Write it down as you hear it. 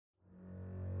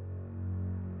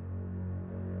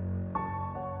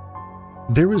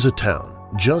There is a town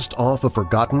just off a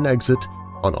forgotten exit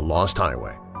on a lost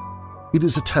highway. It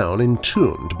is a town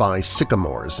entombed by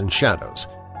sycamores and shadows,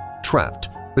 trapped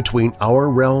between our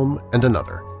realm and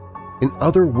another, an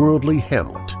otherworldly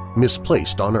hamlet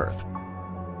misplaced on Earth.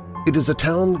 It is a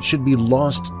town that should be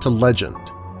lost to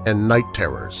legend and night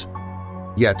terrors.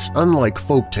 Yet, unlike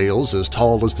folk tales as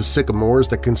tall as the sycamores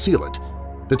that conceal it,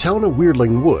 the town of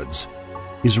Weirdling Woods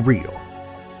is real.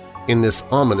 In this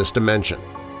ominous dimension,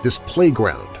 this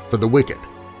playground for the wicked,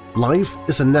 life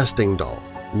is a nesting doll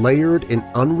layered in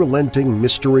unrelenting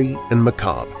mystery and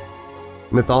macabre.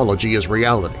 Mythology is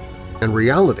reality, and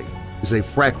reality is a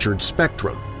fractured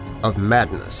spectrum of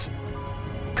madness.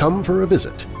 Come for a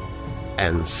visit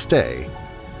and stay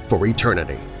for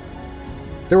eternity.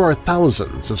 There are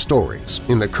thousands of stories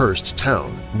in the cursed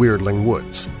town, Weirdling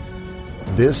Woods.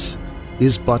 This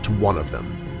is but one of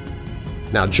them.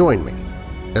 Now join me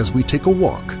as we take a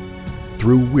walk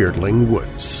through Weirdling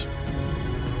Woods.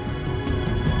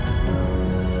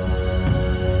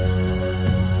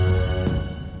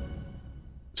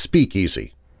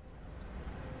 Speakeasy.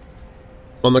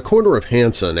 On the corner of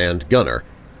Hanson and Gunner,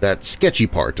 that sketchy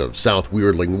part of South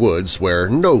Weirdling Woods where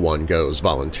no one goes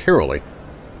voluntarily,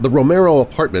 the Romero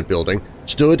apartment building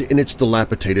stood in its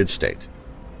dilapidated state.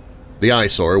 The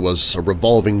eyesore was a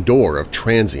revolving door of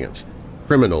transients,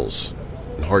 criminals,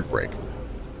 and heartbreak.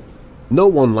 No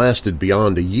one lasted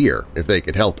beyond a year if they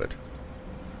could help it.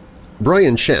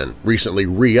 Brian Chen recently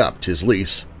re-upped his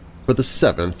lease for the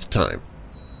 7th time.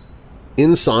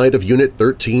 Inside of Unit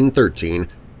 1313,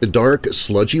 the dark,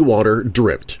 sludgy water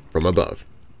dripped from above.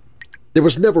 There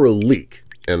was never a leak,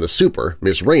 and the super,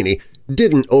 Miss Rainey,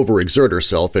 didn't overexert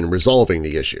herself in resolving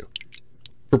the issue.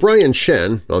 For Brian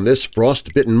Chen, on this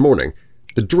frost-bitten morning,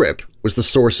 the drip was the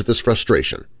source of his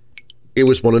frustration. It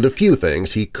was one of the few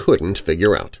things he couldn't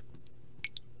figure out.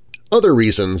 Other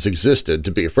reasons existed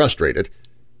to be frustrated.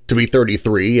 To be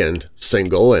 33 and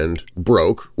single and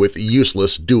broke with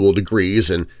useless dual degrees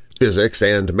in physics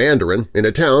and Mandarin in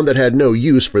a town that had no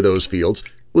use for those fields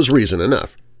was reason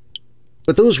enough.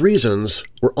 But those reasons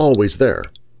were always there.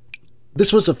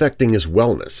 This was affecting his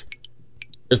wellness.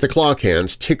 As the clock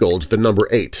hands tickled the number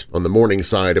 8 on the morning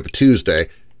side of a Tuesday,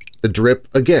 the drip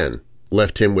again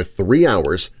left him with 3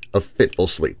 hours of fitful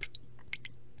sleep.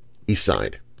 He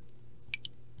sighed.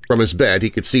 From his bed he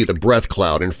could see the breath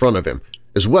cloud in front of him,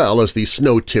 as well as the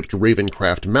snow-tipped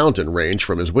Ravencraft mountain range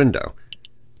from his window.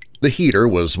 The heater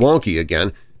was wonky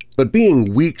again, but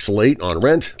being weeks late on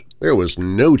rent, there was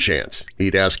no chance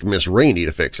he'd ask Miss Rainey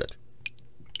to fix it.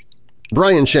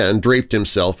 Brian Chen draped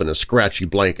himself in a scratchy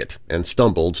blanket and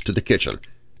stumbled to the kitchen,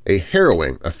 a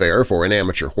harrowing affair for an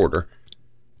amateur hoarder.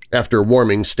 After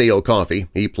warming stale coffee,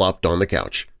 he plopped on the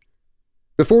couch.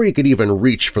 Before he could even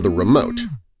reach for the remote,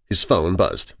 his phone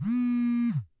buzzed.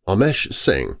 Umesh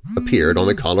Singh appeared on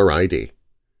the caller ID.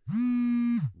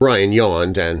 Brian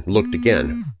yawned and looked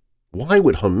again. Why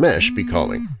would Umesh be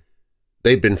calling?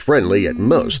 They'd been friendly at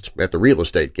most at the real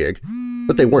estate gig,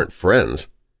 but they weren't friends.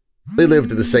 They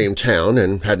lived in the same town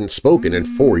and hadn't spoken in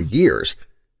 4 years.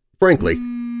 Frankly,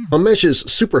 Umesh's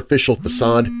superficial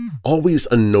facade always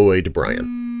annoyed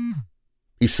Brian.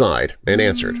 He sighed and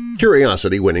answered,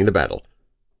 curiosity winning the battle.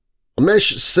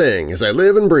 Umesh Singh, as I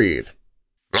live and breathe.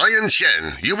 Brian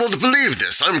Chen, you won't believe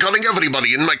this. I'm calling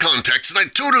everybody in my contacts, and I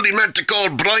totally meant to call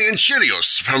Brian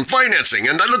Chilios from financing,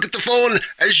 and I look at the phone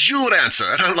as your answer,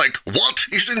 and I'm like, what?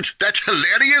 Isn't that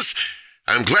hilarious?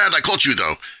 I'm glad I caught you,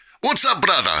 though. What's up,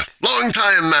 brother? Long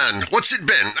time, man. What's it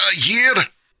been, a year?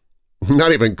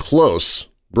 Not even close,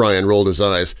 Brian rolled his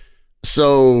eyes.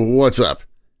 So, what's up?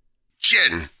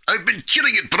 Chen, I've been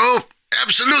killing it, bro.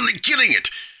 Absolutely killing it.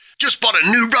 Just bought a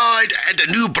new ride and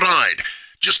a new bride.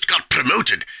 Just got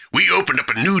promoted. We opened up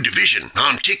a new division.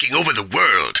 I'm taking over the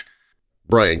world.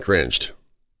 Brian cringed.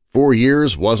 4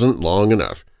 years wasn't long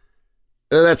enough.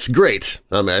 That's great,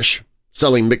 Umesh.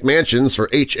 Selling McMansions for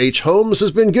H.H. Holmes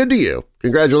has been good to you.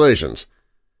 Congratulations.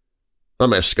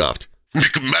 Umesh scoffed.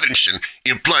 McMansion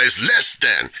implies less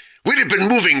than. We've been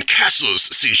moving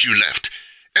castles since you left.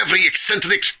 Every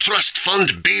eccentric trust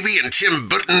fund baby and Tim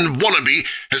Burton wannabe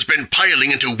has been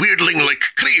piling into Weirdling like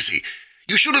crazy.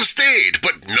 You should have stayed,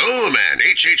 but no, man,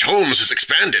 H.H. Holmes has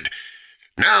expanded.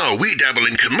 Now we dabble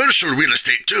in commercial real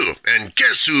estate too, and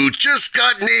guess who just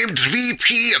got named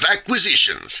VP of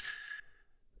Acquisitions?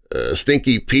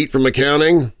 Stinky Pete from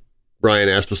accounting? Brian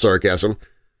asked with sarcasm.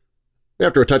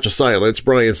 After a touch of silence,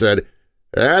 Brian said,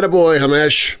 Attaboy,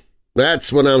 Umesh.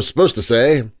 That's what I'm supposed to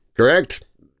say, correct?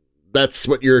 That's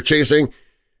what you're chasing?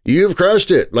 You've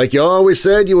crushed it, like you always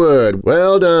said you would.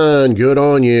 Well done, good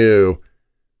on you.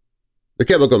 The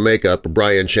chemical makeup of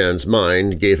Brian Chen's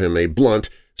mind gave him a blunt,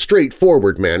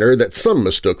 straightforward manner that some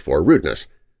mistook for rudeness.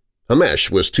 Hamesh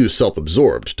was too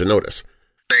self-absorbed to notice.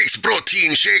 "Thanks,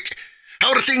 protein shake.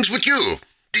 How are things with you?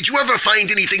 Did you ever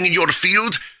find anything in your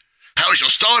field? How's your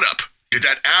startup? Did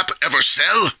that app ever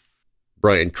sell?"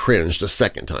 Brian cringed a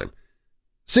second time.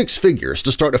 6 figures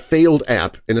to start a failed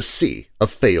app in a sea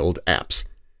of failed apps.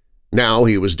 Now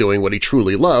he was doing what he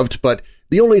truly loved, but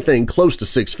the only thing close to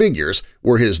 6 figures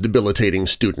were his debilitating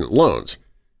student loans.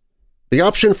 The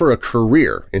option for a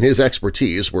career in his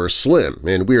expertise were slim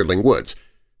in Weirdling Woods,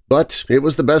 but it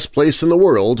was the best place in the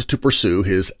world to pursue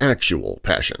his actual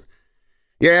passion.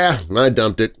 "Yeah, I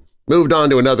dumped it. Moved on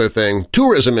to another thing,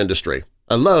 tourism industry.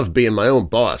 I love being my own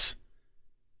boss."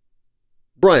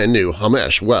 Brian knew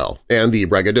Hamesh well and the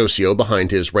braggadocio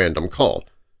behind his random call.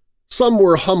 Some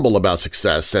were humble about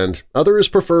success and others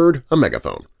preferred a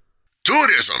megaphone.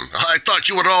 "Tourism? I thought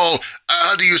you were all,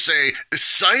 how do you say,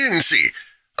 science-y.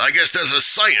 I guess there's a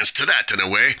science to that in a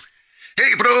way.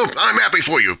 Hey, bro, I'm happy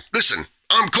for you. Listen,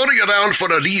 I'm calling around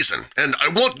for a reason, and I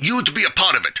want you to be a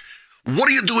part of it. What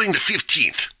are you doing the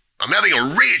 15th? I'm having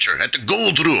a rager at the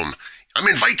Gold Room. I'm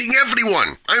inviting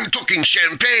everyone. I'm talking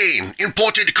champagne,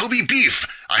 imported Kobe beef.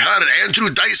 I hired Andrew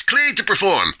Dice Clay to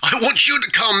perform. I want you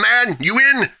to come, man. You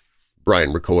in?"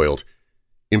 Brian recoiled.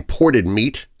 Imported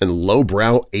meat and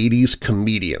lowbrow 80s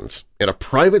comedians in a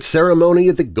private ceremony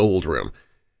at the Gold Room.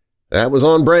 That was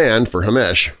on brand for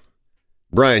Hamesh.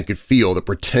 Brian could feel the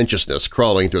pretentiousness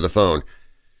crawling through the phone.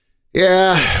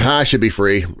 "Yeah, I should be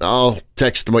free. I'll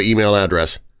text my email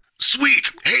address."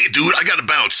 "Sweet. Hey, dude, I gotta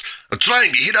bounce. I'm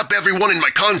trying to hit up everyone in my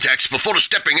contacts before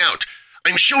stepping out.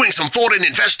 I'm showing some foreign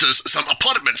investors some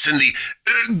apartments in the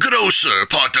grosser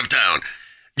part of town.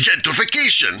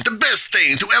 Gentrification, the best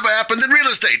thing to ever happen in real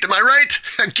estate, am I right?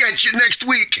 I'll catch you next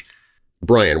week."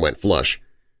 Brian went flush.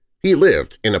 He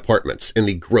lived in apartments in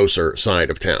the grosser side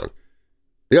of town.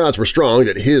 The odds were strong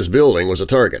that his building was a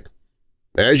target.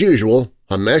 As usual,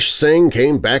 Hamesh Singh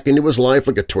came back into his life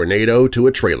like a tornado to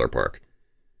a trailer park.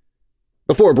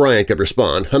 Before Brian could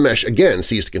respond, Hamesh again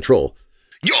seized control.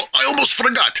 "Yo, I almost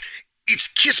forgot. It's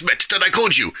kismet that I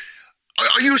called you.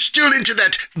 Are you still into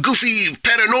that goofy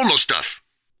paranormal stuff?"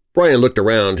 Brian looked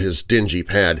around his dingy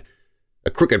pad. A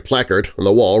crooked placard on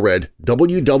the wall read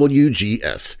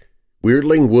WWGS,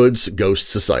 Weirdling Woods Ghost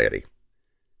Society.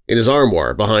 In his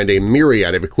armoire behind a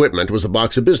myriad of equipment was a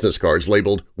box of business cards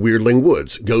labeled Weirdling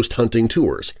Woods Ghost Hunting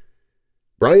Tours.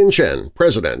 Brian Chen,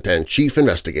 President and Chief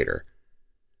Investigator.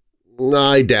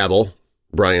 "I dabble,"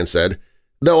 Brian said,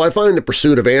 "though I find the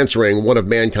pursuit of answering one of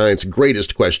mankind's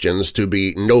greatest questions to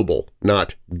be noble,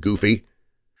 not goofy."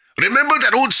 "Remember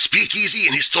that old speakeasy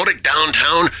in historic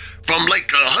downtown from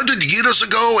like 100 years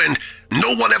ago and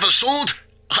no one ever sold?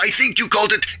 I think you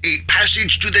called it a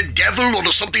passage to the devil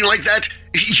or something like that.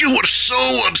 You were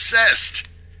so obsessed."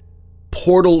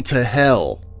 "Portal to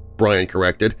hell," Brian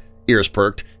corrected, ears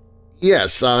perked.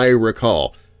 "Yes, I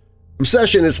recall.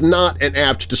 Obsession is not an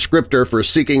apt descriptor for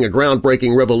seeking a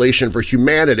groundbreaking revelation for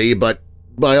humanity, but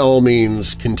by all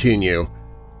means continue."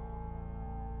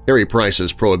 Harry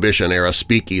Price's Prohibition-era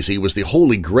Speakeasy was the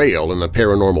holy grail in the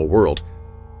paranormal world.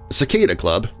 The Cicada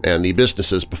Club and the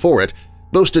businesses before it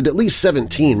boasted at least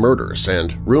 17 murders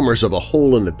and rumors of a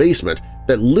hole in the basement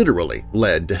that literally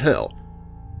led to hell.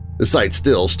 The site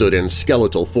still stood in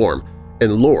skeletal form,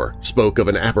 and lore spoke of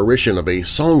an apparition of a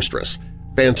songstress,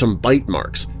 phantom bite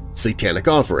marks, satanic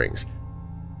offerings.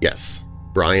 Yes,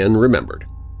 Brian remembered.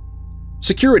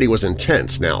 Security was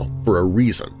intense now for a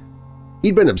reason.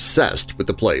 He'd been obsessed with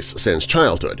the place since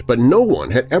childhood, but no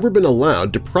one had ever been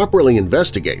allowed to properly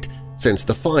investigate since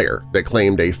the fire that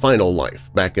claimed a final life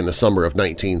back in the summer of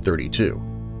 1932.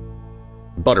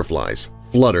 Butterflies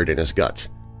fluttered in his guts.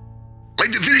 "My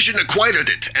division acquired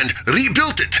it and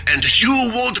rebuilt it, and you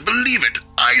won't believe it.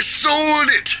 I sold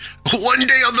it! One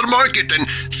day on the market, and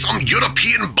some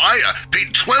European buyer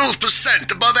paid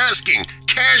 12% above asking.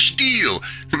 Cash deal.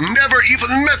 Never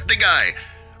even met the guy.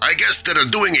 I guess they're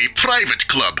doing a private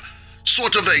club,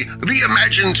 sort of a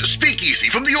reimagined speakeasy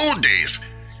from the old days.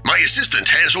 My assistant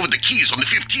hands over the keys on the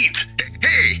 15th.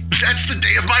 Hey, that's the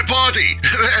day of my party.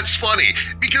 That's funny,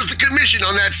 because the commission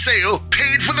on that sale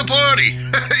paid for the party.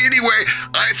 Anyway,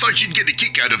 I thought you'd get a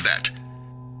kick out of that."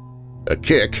 A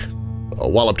kick, a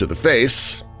wallop to the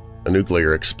face, a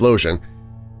nuclear explosion.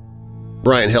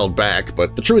 Brian held back,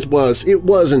 but the truth was it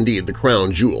was indeed the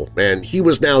crown jewel, and he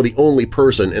was now the only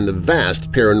person in the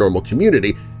vast paranormal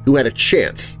community who had a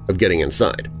chance of getting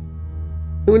inside.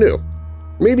 Who knew?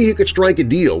 Maybe he could strike a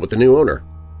deal with the new owner.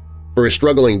 For his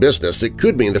struggling business, it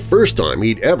could mean the first time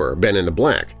he'd ever been in the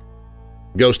black.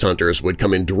 Ghost hunters would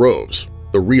come in droves,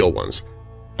 the real ones.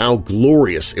 How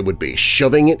glorious it would be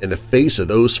shoving it in the face of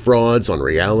those frauds on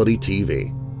reality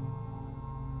TV.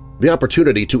 The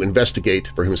opportunity to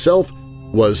investigate for himself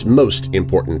was most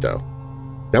important, though.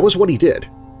 That was what he did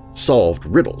 – solved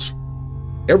riddles.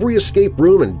 Every escape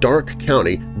room in Dark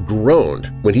County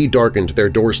groaned when he darkened their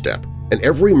doorstep, and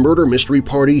every murder mystery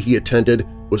party he attended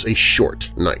was a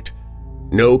short night.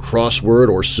 No crossword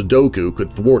or Sudoku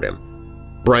could thwart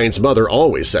him. Brian's mother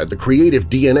always said the creative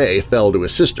DNA fell to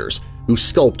his sisters, who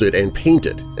sculpted and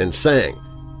painted and sang.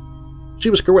 She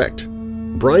was correct.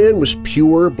 Brian was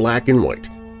pure black and white.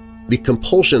 The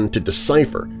compulsion to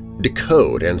decipher,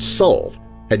 decode, and solve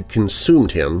had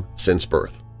consumed him since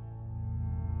birth.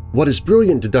 What his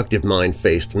brilliant deductive mind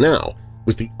faced now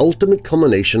was the ultimate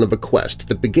culmination of a quest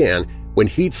that began when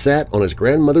he'd sat on his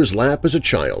grandmother's lap as a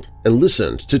child and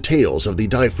listened to tales of the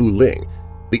Daifu Ling,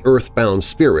 the earthbound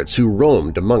spirits who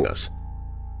roamed among us.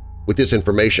 With this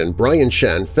information, Brian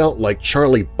Chen felt like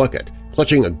Charlie Bucket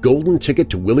clutching a golden ticket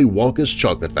to Willy Wonka's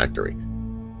chocolate factory.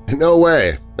 "No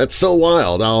way! That's so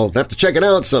wild, I'll have to check it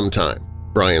out sometime,"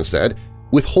 Brian said,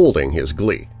 withholding his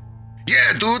glee.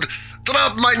 "Yeah, dude,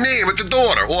 drop my name at the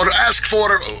door or ask for…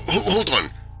 hold on,"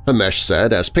 Hamesh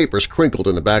said as papers crinkled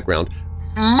in the background.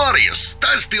 "Marius,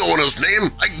 that's the owner's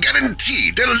name. I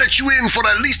guarantee they'll let you in for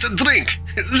at least a drink.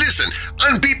 Listen,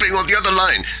 I'm beeping on the other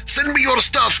line. Send me your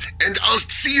stuff and I'll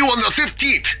see you on the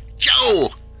 15th.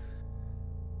 Ciao!"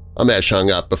 Hamesh hung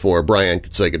up before Brian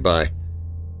could say goodbye.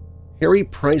 Harry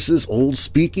Price's old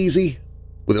speakeasy?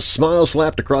 With a smile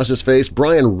slapped across his face,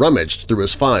 Brian rummaged through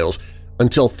his files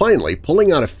until finally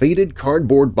pulling out a faded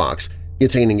cardboard box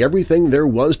containing everything there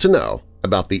was to know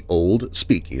about the old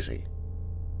speakeasy.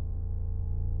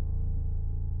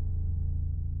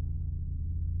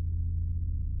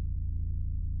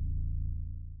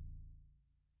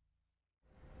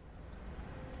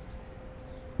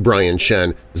 Brian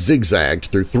Chen zigzagged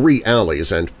through 3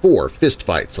 alleys and 4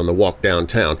 fistfights on the walk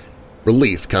downtown,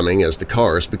 relief coming as the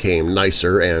cars became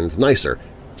nicer and nicer,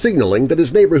 signaling that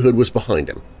his neighborhood was behind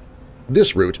him.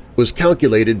 This route was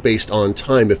calculated based on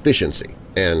time efficiency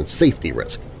and safety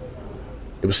risk.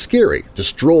 It was scary to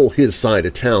stroll his side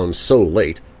of town so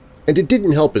late, and it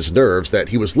didn't help his nerves that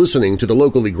he was listening to the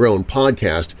locally grown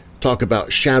podcast talk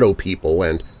about shadow people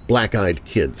and black-eyed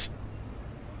kids.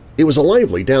 It was a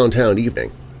lively downtown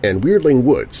evening, and Weirdling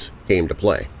Woods came to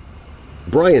play.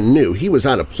 Brian knew he was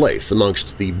out of place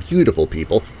amongst the beautiful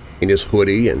people in his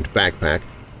hoodie and backpack,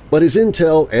 but his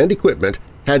intel and equipment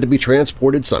had to be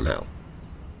transported somehow.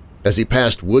 As he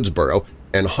passed Woodsboro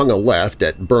and hung a left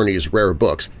at Bernie's Rare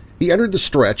Books, he entered the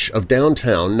stretch of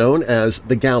downtown known as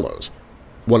the Gallows,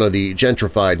 one of the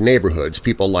gentrified neighborhoods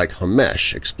people like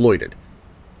Hamesh exploited.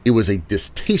 It was a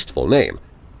distasteful name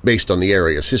based on the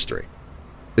area's history.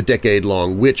 The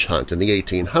decade-long witch hunt in the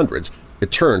 1800s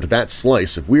had turned that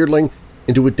slice of Weirdling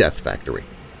into a death factory.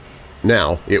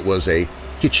 Now it was a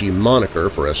kitschy moniker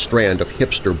for a strand of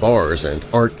hipster bars and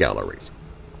art galleries.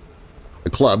 The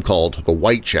club called the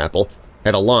Whitechapel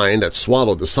had a line that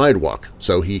swallowed the sidewalk,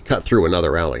 so he cut through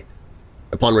another alley.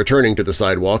 Upon returning to the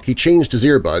sidewalk, he changed his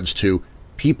earbuds to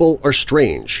 "People Are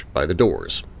Strange" by the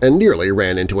Doors and nearly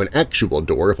ran into an actual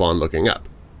door upon looking up.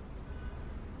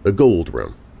 The Gold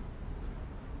Room.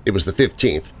 It was the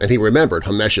 15th, and he remembered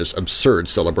Hamesh's absurd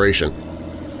celebration.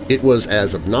 It was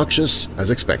as obnoxious as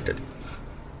expected.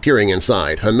 Peering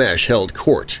inside, Hamesh held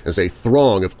court as a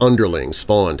throng of underlings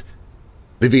fawned.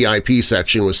 The VIP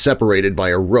section was separated by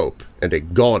a rope and a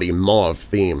gaudy mauve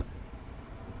theme.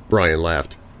 Brian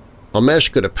laughed.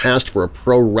 Hamesh could have passed for a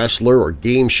pro wrestler or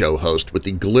game show host with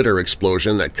the glitter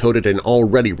explosion that coated an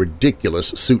already ridiculous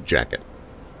suit jacket.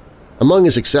 Among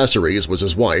his accessories was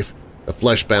his wife, a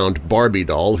flesh-bound Barbie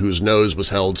doll whose nose was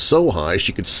held so high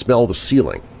she could smell the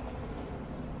ceiling.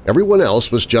 Everyone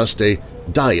else was just a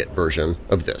diet version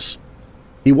of this.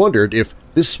 He wondered if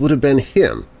this would have been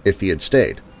him if he had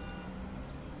stayed.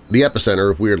 The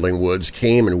epicenter of Weirdling Woods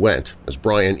came and went as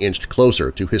Brian inched closer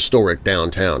to historic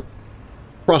downtown.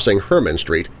 Crossing Herman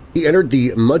Street, he entered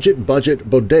the Mudget Budget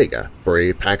Bodega for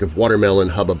a pack of watermelon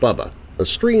Hubba Bubba, a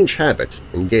strange habit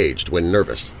engaged when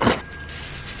nervous.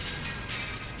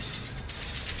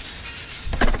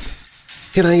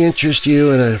 "Can I interest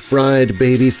you in a fried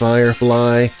baby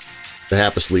firefly?" the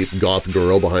half-asleep goth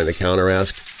girl behind the counter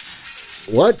asked.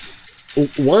 "What?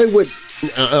 Why would…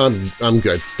 I'm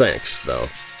good, thanks, though."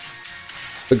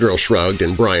 The girl shrugged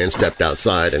and Brian stepped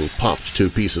outside and popped 2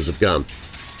 pieces of gum.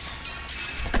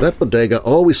 That bodega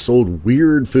always sold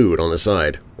weird food on the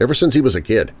side, ever since he was a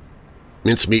kid.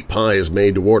 Mincemeat pies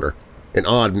made to order, an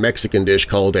odd Mexican dish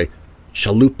called a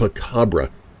chalupa cabra.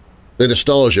 The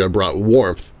nostalgia brought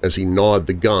warmth as he gnawed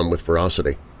the gum with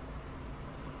ferocity.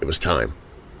 It was time.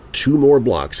 2 more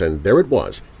blocks, and there it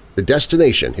was, the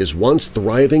destination his once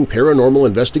thriving paranormal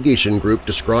investigation group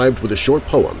described with a short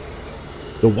poem: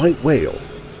 The White Whale,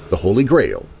 the Holy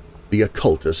Grail, the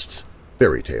Occultist's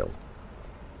Fairy Tale.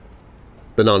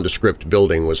 The nondescript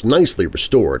building was nicely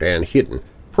restored and hidden,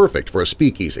 perfect for a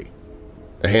speakeasy.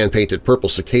 A hand-painted purple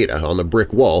cicada on the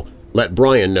brick wall let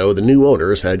Brian know the new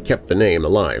owners had kept the name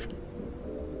alive.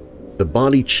 The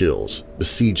body chills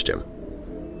besieged him.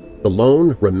 The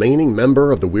lone remaining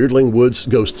member of the Weirdling Woods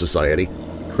Ghost Society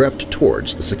crept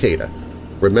towards the cicada,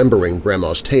 remembering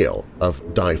Grandma's tale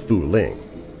of Dai Fu Ling.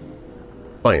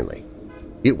 Finally,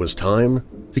 it was time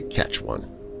to catch one.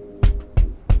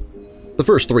 The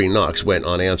first 3 knocks went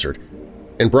unanswered,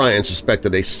 and Brian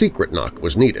suspected a secret knock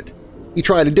was needed. He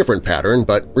tried a different pattern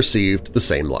but received the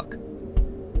same luck.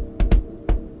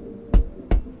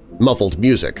 Muffled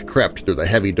music crept through the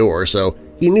heavy door, so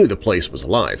he knew the place was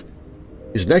alive.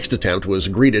 His next attempt was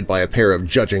greeted by a pair of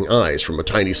judging eyes from a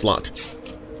tiny slot.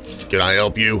 "Can I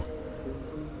help you?"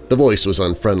 The voice was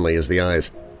unfriendly as the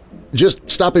eyes. "Just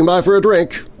stopping by for a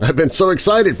drink. I've been so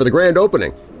excited for the grand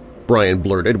opening," Brian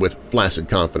blurted with flaccid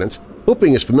confidence,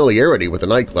 hoping his familiarity with the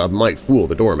nightclub might fool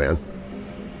the doorman.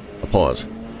 A pause.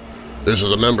 "This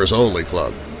is a members-only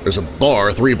club. There's a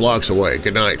bar 3 blocks away.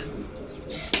 Good night."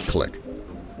 Click.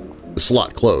 The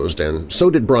slot closed, and so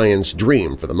did Brian's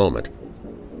dream for the moment.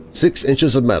 6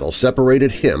 inches of metal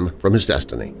separated him from his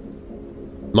destiny.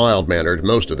 Mild-mannered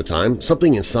most of the time,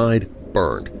 something inside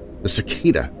burned. The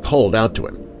cicada called out to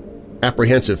him.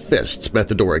 Apprehensive fists met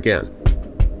the door again.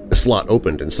 The slot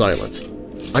opened in silence.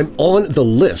 "I'm on the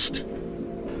list,"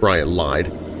 Brian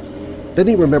lied. Then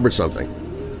he remembered something.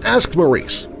 "Ask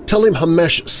Maurice. Tell him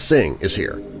Hamesh Singh is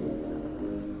here."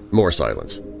 More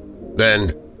silence.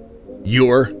 "Then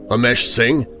you're Hamesh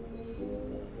Singh?"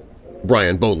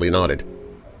 Brian boldly nodded.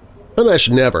 Hamesh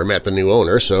never met the new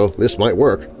owner, so this might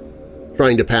work.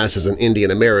 Trying to pass as an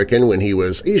Indian-American when he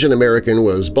was Asian-American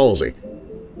was ballsy.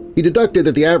 He deducted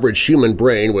that the average human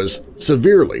brain was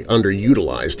severely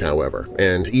underutilized, however,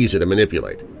 and easy to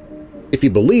manipulate. If he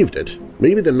believed it,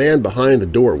 maybe the man behind the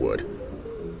door would.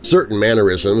 Certain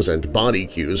mannerisms and body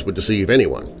cues would deceive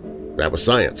anyone. That was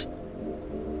science.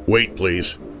 "Wait,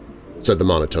 please," said the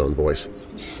monotone voice.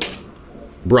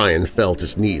 Brian felt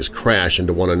his knees crash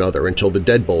into one another until the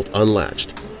deadbolt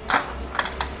unlatched.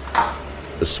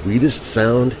 The sweetest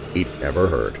sound he'd ever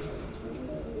heard.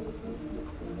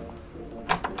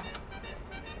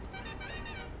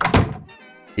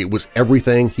 It was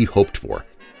everything he hoped for.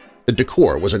 The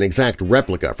decor was an exact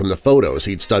replica from the photos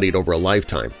he'd studied over a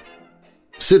lifetime.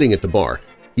 Sitting at the bar,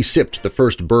 he sipped the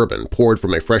first bourbon poured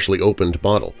from a freshly opened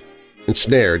bottle,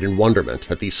 ensnared in wonderment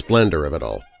at the splendor of it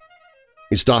all.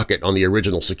 His docket on the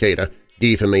original cicada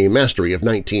gave him a mastery of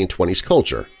 1920s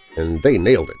culture, and they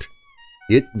nailed it.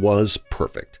 It was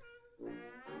perfect.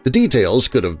 The details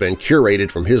could have been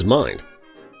curated from his mind,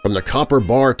 from the copper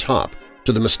bar top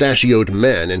to the mustachioed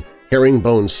men in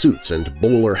herringbone suits and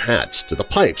bowler hats to the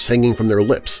pipes hanging from their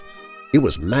lips. It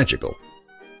was magical.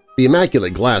 The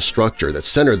immaculate glass structure that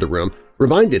centered the room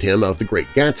reminded him of The Great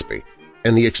Gatsby,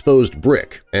 and the exposed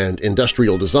brick and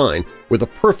industrial design were the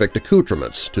perfect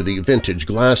accoutrements to the vintage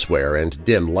glassware and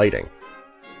dim lighting.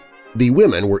 The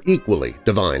women were equally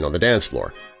divine on the dance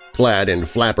floor, clad in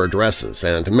flapper dresses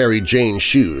and Mary Jane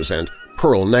shoes and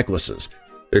pearl necklaces,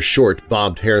 their short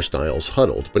bobbed hairstyles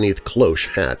huddled beneath cloche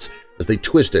hats as they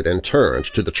twisted and turned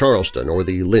to the Charleston or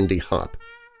the Lindy Hop.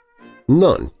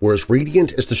 None were as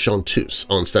radiant as the chanteuse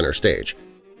on center stage.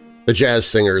 The jazz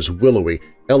singer's willowy,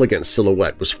 elegant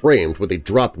silhouette was framed with a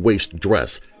drop-waist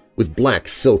dress with black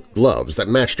silk gloves that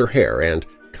matched her hair and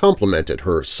complemented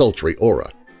her sultry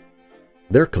aura.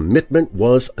 Their commitment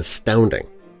was astounding.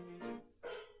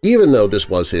 Even though this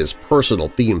was his personal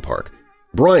theme park,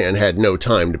 Brian had no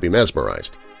time to be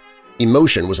mesmerized.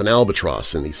 Emotion was an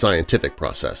albatross in the scientific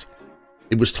process.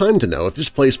 It was time to know if this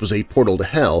place was a portal to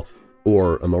hell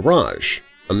or a mirage,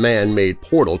 a man-made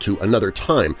portal to another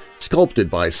time sculpted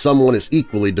by someone as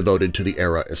equally devoted to the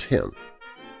era as him.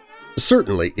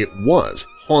 Certainly it was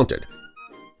haunted.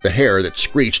 The hair that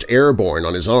screeched airborne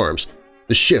on his arms,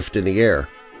 the shift in the air,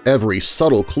 every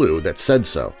subtle clue that said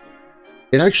so.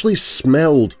 It actually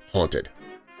smelled haunted,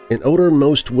 an odor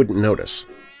most wouldn't notice.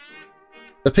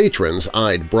 The patrons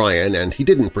eyed Brian, and he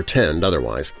didn't pretend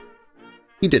otherwise.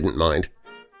 He didn't mind.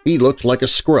 He looked like a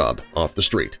scrub off the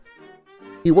street.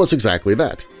 He was exactly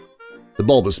that. The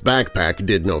bulbous backpack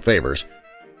did no favors.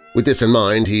 With this in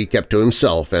mind, he kept to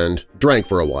himself and drank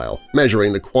for a while,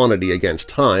 measuring the quantity against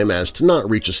time as to not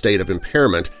reach a state of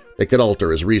impairment that could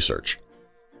alter his research.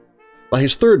 By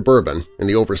his third bourbon in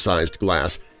the oversized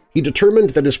glass, he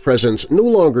determined that his presence no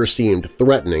longer seemed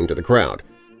threatening to the crowd.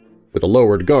 With a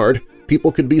lowered guard,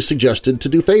 people could be suggested to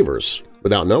do favors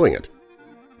without knowing it.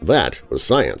 That was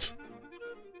science.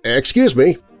 "Excuse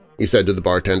me," he said to the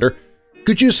bartender,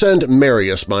 "could you send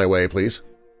Marius my way, please?"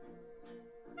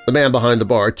 The man behind the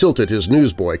bar tilted his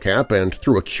newsboy cap and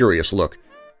threw a curious look.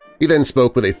 He then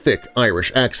spoke with a thick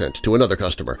Irish accent to another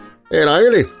customer. "Hey,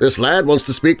 Riley, this lad wants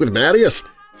to speak with Marius.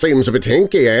 Seems a bit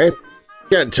hinky, eh?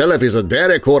 Can't tell if he's a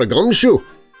derrick or a gumshoe.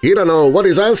 He don't know what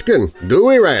he's asking, do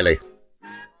we, Riley?"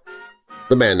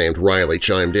 The man named Riley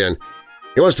chimed in.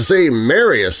 "He wants to see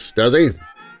Marius, does he?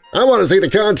 I want to see the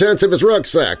contents of his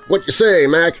rucksack. What you say,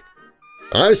 Mac?"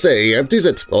 "I say he empties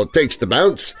it or takes the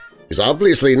bounce. He's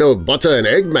obviously no butter and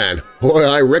egg man. Boy,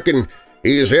 I reckon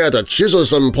he's here to chisel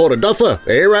some portaduffer,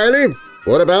 eh, Riley?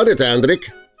 What about it, Andrick?"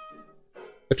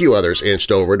 A few others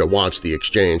inched over to watch the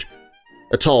exchange.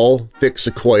 A tall, thick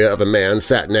sequoia of a man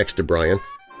sat next to Brian,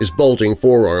 his bulging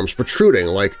forearms protruding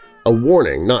like a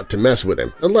warning not to mess with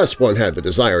him unless one had the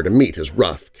desire to meet his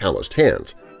rough, calloused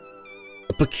hands.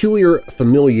 A peculiar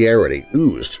familiarity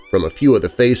oozed from a few of the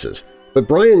faces, but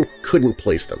Brian couldn't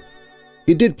place them.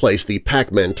 He did place the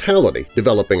pack mentality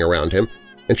developing around him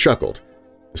and chuckled.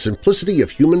 The simplicity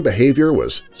of human behavior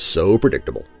was so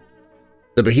predictable.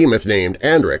 The behemoth named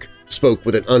Andrick spoke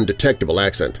with an undetectable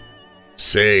accent.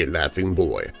 "Say, laughing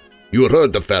boy, you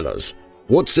heard the fellas.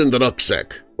 What's in the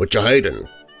rucksack? What you hiding?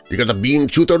 You got a bean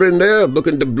shooter in there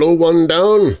looking to blow one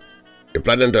down? You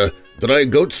planning to dry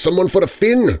goat someone for a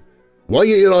fin? Why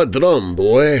you hear our drum,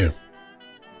 boy?"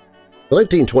 The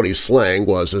 1920s slang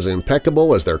was as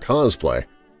impeccable as their cosplay.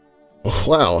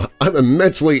 Wow, I'm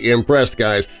immensely impressed,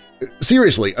 guys.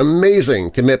 Seriously,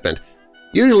 amazing commitment.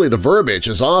 Usually the verbiage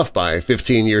is off by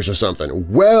 15 years or something.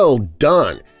 Well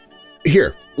done!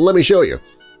 "Here, let me show you,"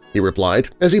 he replied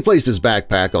as he placed his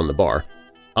backpack on the bar.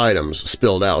 Items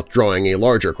spilled out, drawing a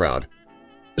larger crowd.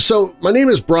 "So, my name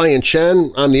is Brian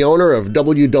Chen. I'm the owner of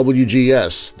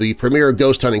WWGS, the premier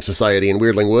ghost hunting society in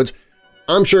Weirdling Woods.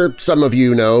 I'm sure some of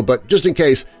you know, but just in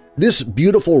case, this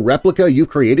beautiful replica you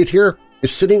created here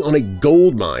is sitting on a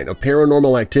gold mine of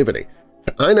paranormal activity.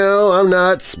 I know, I'm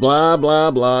nuts, blah,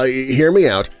 blah, blah. Hear me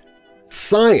out.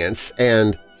 Science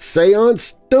and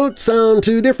seance don't sound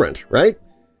too different, right?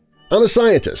 I'm a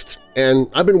scientist, and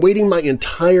I've been waiting my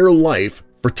entire life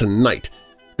for tonight.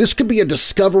 This could be a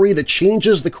discovery that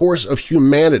changes the course of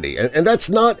humanity, and that's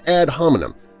not ad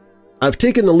hominem. I've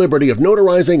taken the liberty of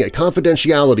notarizing a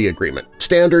confidentiality agreement,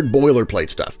 standard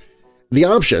boilerplate stuff. The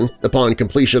option, upon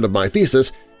completion of my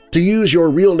thesis, to use your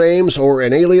real names or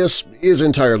an alias is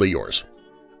entirely yours.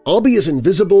 I'll be as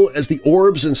invisible as the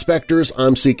orbs and specters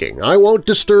I'm seeking. I won't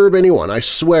disturb anyone, I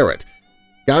swear it.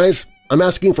 Guys, I'm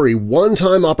asking for a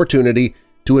one-time opportunity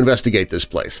to investigate this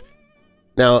place.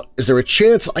 Now, is there a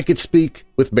chance I could speak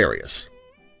with Marius?"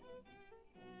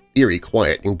 Eerie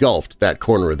quiet engulfed that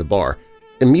corner of the bar,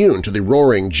 immune to the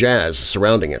roaring jazz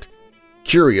surrounding it.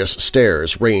 Curious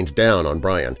stares rained down on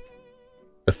Brian.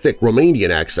 A thick Romanian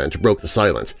accent broke the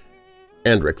silence.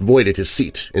 Andrick voided his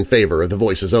seat in favor of the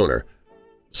voice's owner.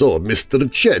 "So,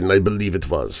 Mr. Chen, I believe it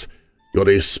was. You're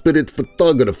a spirit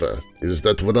photographer, is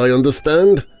that what I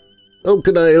understand? How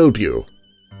can I help you?"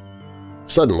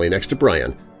 Suddenly next to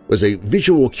Brian was a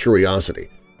visual curiosity,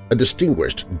 a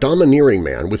distinguished, domineering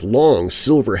man with long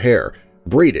silver hair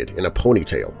braided in a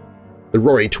ponytail. The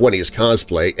Roaring Twenties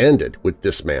cosplay ended with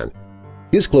this man.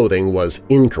 His clothing was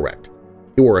incorrect.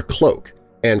 He wore a cloak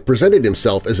and presented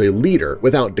himself as a leader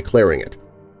without declaring it.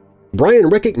 Brian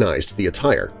recognized the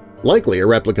attire, likely a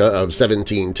replica of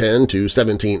 1710 to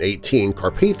 1718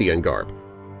 Carpathian garb.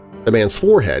 The man's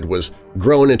forehead was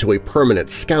grown into a permanent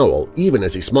scowl even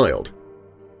as he smiled.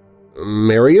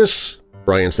 "Marius?"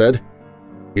 Brian said.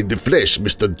 "In the flesh,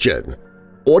 Mr. Chen.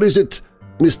 Or is it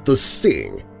Mr.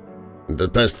 Singh? In the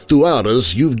past 2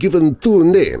 hours you've given 2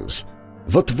 names.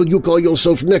 What will you call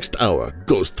yourself next hour,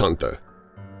 ghost hunter?"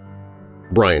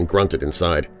 Brian grunted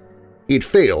inside. He'd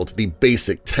failed the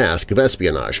basic task of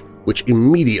espionage, which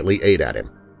immediately ate at him.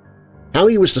 How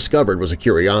he was discovered was a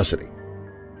curiosity.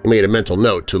 He made a mental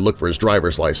note to look for his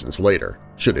driver's license later,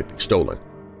 should it be stolen.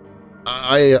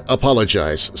 "I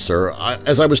apologize, sir.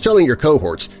 As I was telling your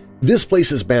cohorts, this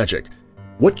place is magic.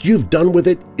 What you've done with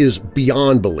it is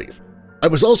beyond belief. I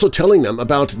was also telling them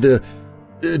about the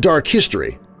dark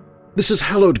history. This is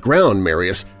hallowed ground,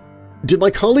 Marius. Did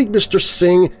my colleague Mr.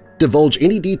 Singh divulge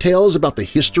any details about the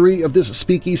history of this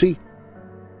speakeasy?"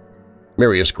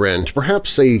 Marius grinned,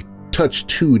 perhaps a touch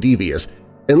too devious,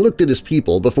 and looked at his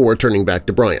people before turning back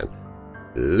to Brian.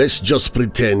 "Let's just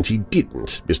pretend he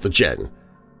didn't, Mr. Chen.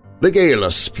 Regale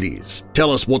us, please.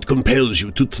 Tell us what compels you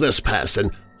to trespass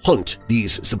and hunt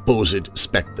these supposed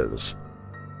specters."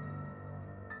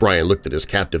 Brian looked at his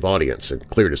captive audience and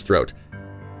cleared his throat.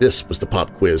 This was the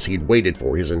pop quiz he'd waited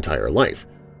for his entire life.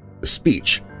 The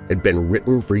speech had been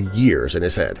written for years in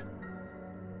his head.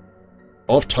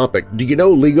 Off topic, do you know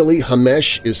legally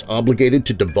Hamesh is obligated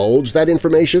to divulge that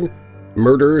information?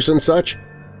 Murders and such?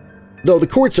 Though the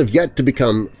courts have yet to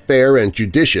become fair and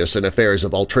judicious in affairs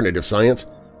of alternative science.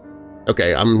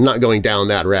 Okay, I'm not going down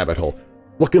that rabbit hole.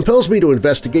 What compels me to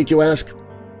investigate, you ask?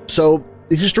 So,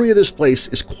 the history of this place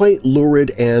is quite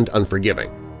lurid and unforgiving.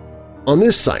 On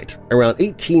this site, around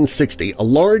 1860, a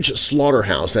large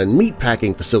slaughterhouse and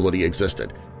meatpacking facility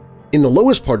existed. In the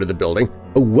lowest part of the building,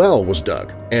 a well was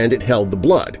dug, and it held the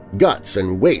blood, guts,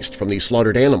 and waste from these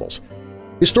slaughtered animals.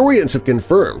 Historians have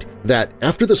confirmed that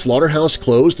after the slaughterhouse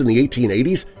closed in the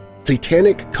 1880s,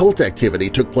 satanic cult activity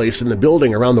took place in the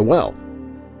building around the well.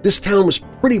 This town was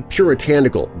pretty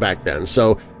puritanical back then,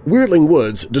 so Weirdling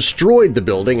Woods destroyed the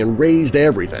building and razed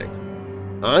everything.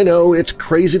 I know it's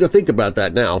crazy to think about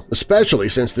that now, especially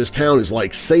since this town is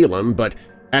like Salem but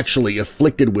actually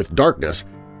afflicted with darkness,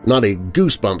 not a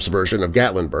Goosebumps version of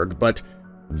Gatlinburg, but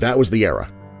that was the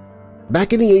era.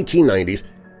 Back in the 1890s,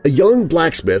 a young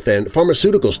blacksmith and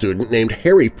pharmaceutical student named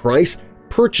Harry Price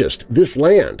purchased this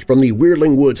land from the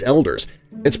Weirdling Woods elders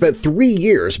and spent 3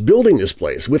 years building this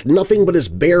place with nothing but his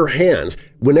bare hands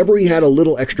whenever he had a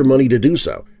little extra money to do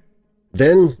so.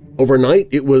 Then, overnight,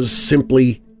 it was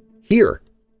simply here.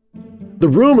 The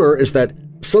rumor is that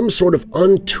some sort of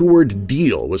untoward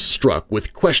deal was struck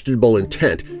with questionable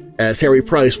intent, as Harry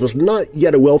Price was not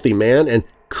yet a wealthy man and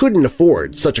couldn't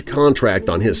afford such a contract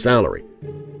on his salary.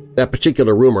 That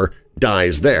particular rumor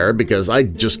dies there because I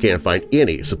just can't find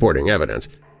any supporting evidence.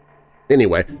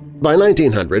 Anyway, by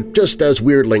 1900, just as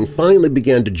Weirdling finally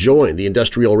began to join the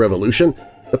Industrial Revolution,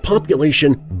 the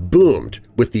population boomed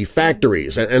with the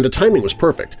factories and the timing was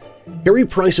perfect. Harry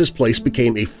Price's place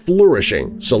became a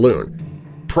flourishing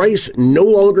saloon. Price no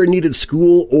longer needed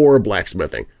school or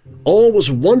blacksmithing. All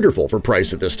was wonderful for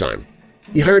Price at this time.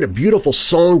 He hired a beautiful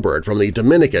songbird from the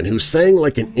Dominican who sang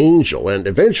like an angel, and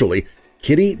eventually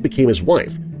Kitty became his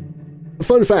wife.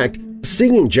 Fun fact,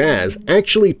 singing jazz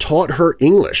actually taught her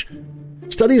English.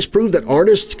 Studies prove that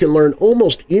artists can learn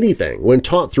almost anything when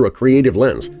taught through a creative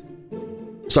lens.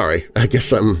 Sorry, I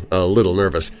guess I'm a little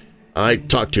nervous. I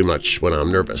talk too much when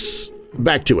I'm nervous.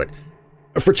 Back to it.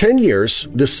 For 10 years,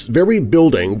 this very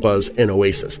building was an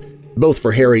oasis, both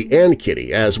for Harry and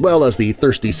Kitty, as well as the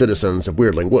thirsty citizens of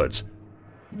Weirdling Woods.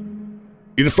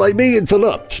 "If I may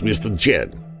interrupt, Mr.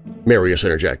 Chen," Marius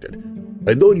interjected.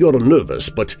 "I know you're nervous,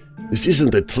 but this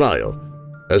isn't a trial.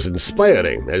 As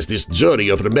inspiring as this journey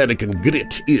of American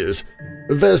grit is,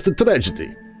 there's the tragedy.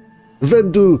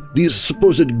 When do these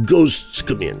supposed ghosts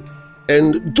come in?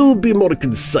 And do be more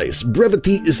concise.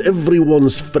 Brevity is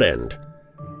everyone's friend."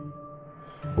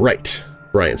 "Right,"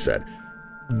 Brian said.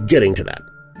 "Getting to that.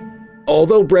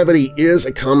 Although brevity is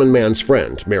a common man's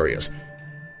friend, Marius,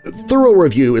 thorough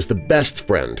review is the best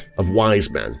friend of wise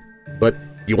men. But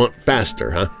you want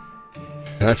faster, huh?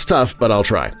 That's tough, but I'll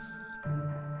try.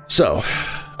 So,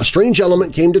 a strange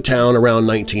element came to town around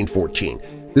 1914.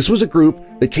 This was a group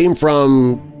that came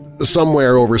from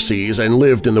somewhere overseas and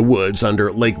lived in the woods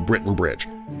under Lake Britain Bridge.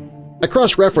 I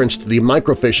cross-referenced the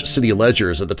microfiche city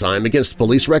ledgers at the time against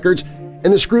police records,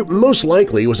 and this group most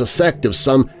likely was a sect of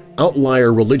some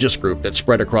outlier religious group that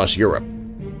spread across Europe.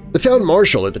 The town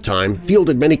marshal at the time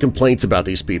fielded many complaints about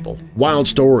these people, wild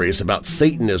stories about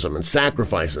Satanism and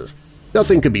sacrifices.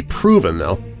 Nothing could be proven,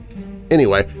 though.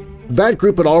 Anyway, that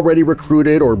group had already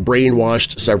recruited or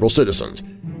brainwashed several citizens.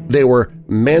 They were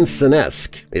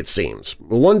Mansonesque, it seems.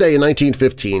 One day in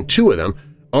 1915, two of them,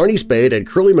 Arnie Spade and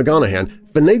Curly McGonahan,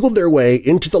 finagled their way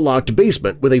into the locked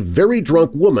basement with a very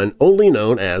drunk woman only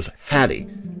known as Hattie.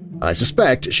 I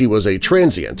suspect she was a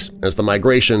transient, as the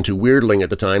migration to Weirdling at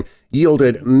the time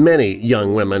yielded many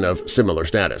young women of similar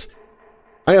status.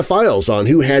 I have files on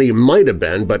who Hattie might have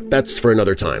been, but that's for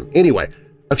another time. Anyway,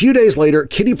 a few days later,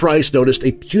 Kitty Price noticed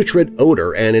a putrid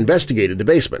odor and investigated the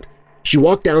basement. She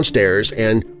walked downstairs,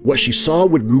 and what she saw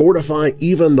would mortify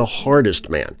even the hardest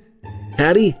man.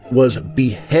 Hattie was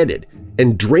beheaded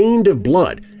and drained of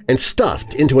blood and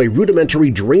stuffed into a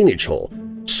rudimentary drainage hole,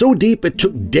 so deep it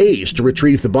took days to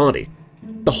retrieve the body.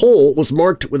 The hole was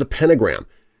marked with a pentagram,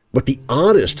 but the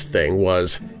oddest thing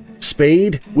was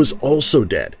Spade was also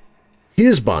dead.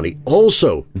 His body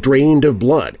also drained of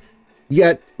blood,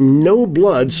 yet no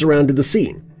blood surrounded the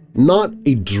scene, not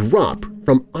a drop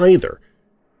from either.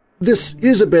 This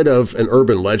is a bit of an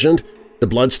urban legend, the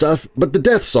blood stuff, but the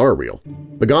deaths are real.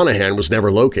 McGonahan was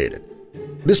never located.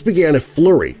 This began a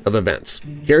flurry of events.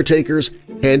 Caretakers,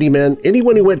 handymen,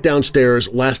 anyone who went downstairs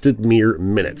lasted mere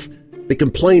minutes. They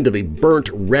complained of a burnt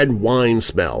red wine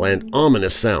smell and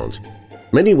ominous sounds.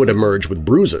 Many would emerge with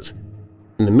bruises.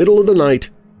 In the middle of the night,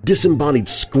 disembodied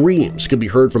screams could be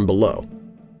heard from below.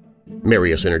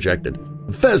 Marius interjected.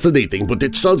 "Fascinating, but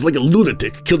it sounds like a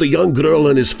lunatic killed a young girl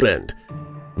and his friend.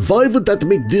 Why would that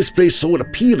make this place so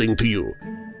appealing to you?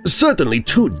 Certainly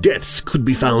 2 deaths could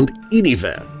be found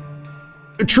anywhere."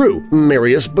 "True,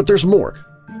 Marius, but there's more.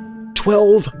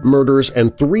 12 murders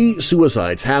and 3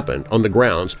 suicides happened on the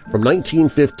grounds from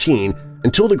 1915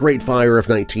 until the Great Fire of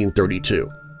 1932.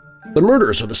 The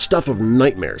murders are the stuff of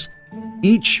nightmares,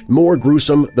 each more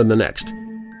gruesome than the next.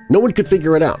 No one could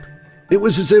figure it out. It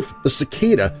was as if the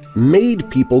cicada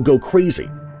made people go crazy.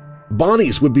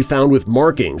 Bodies would be found with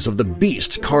markings of the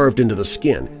beast carved into the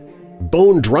skin,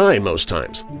 bone dry most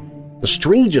times. The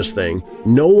strangest thing,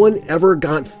 no one ever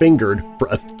got fingered for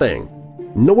a thing.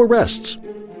 No arrests.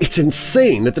 It's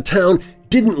insane that the town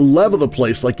didn't level the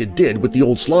place like it did with the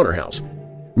old slaughterhouse.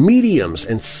 Mediums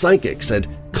and psychics and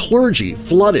clergy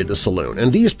flooded the saloon,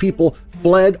 and these people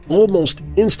fled almost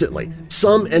instantly,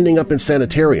 some ending up in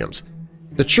sanitariums.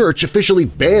 The church officially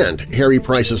banned Harry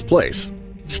Price's place.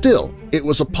 Still, it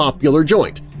was a popular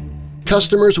joint.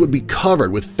 Customers would be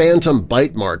covered with phantom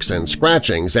bite marks and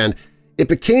scratchings, and it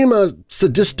became a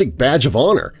sadistic badge of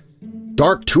honor.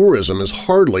 Dark tourism is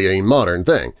hardly a modern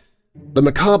thing. The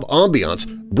macabre ambiance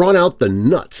brought out the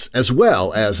nuts as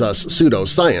well as us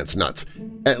pseudoscience nuts.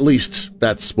 At least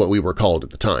that's what we were called at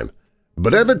the time.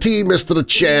 "Brevity, Mr.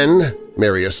 Chen,"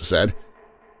 Marius said.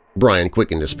 Brian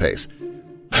quickened his pace.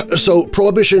 "So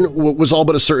Prohibition was all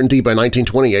but a certainty by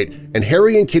 1928, and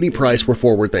Harry and Kitty Price were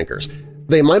forward thinkers.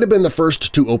 They might have been the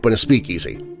first to open a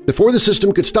speakeasy. Before the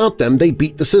system could stop them, they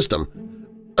beat the system.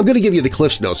 I'm going to give you the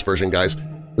Cliff's Notes version, guys.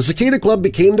 The Cicada Club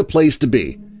became the place to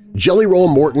be. Jelly Roll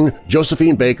Morton,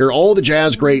 Josephine Baker, all the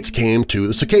jazz greats came to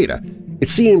the Cicada. It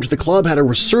seemed the club had a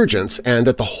resurgence and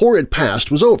that the horrid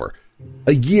past was over.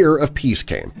 A year of peace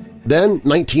came. Then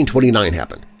 1929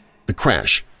 happened. The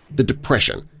crash, the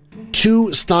depression.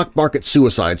 2 stock market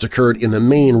suicides occurred in the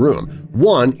main room,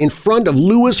 one in front of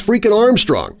Louis freaking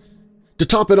Armstrong. To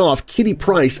top it off, Kitty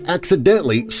Price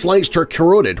accidentally sliced her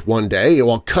carotid one day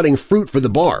while cutting fruit for the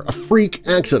bar, a freak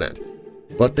accident.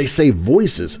 But they say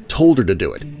voices told her to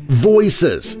do it.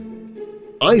 Voices!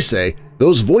 I say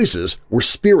those voices were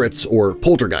spirits or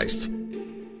poltergeists.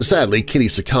 Sadly, Kitty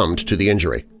succumbed to the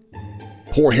injury.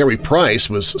 Poor Harry Price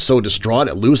was so distraught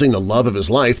at losing the love of his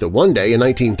life that one day in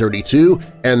 1932,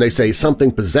 and they say something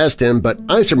possessed him, but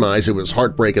I surmise it was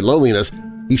heartbreak and loneliness,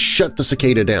 he shut the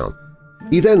cicada down.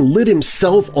 He then lit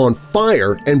himself on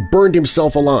fire and burned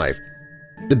himself alive.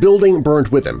 The building burned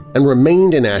with him and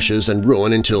remained in ashes and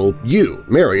ruin until you,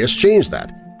 Marius, changed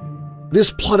that.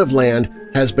 This plot of land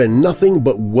has been nothing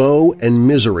but woe and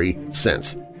misery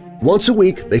since. Once a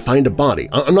week they find a body.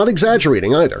 I'm not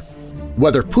exaggerating either.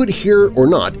 Whether put here or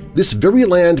not, this very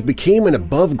land became an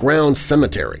above-ground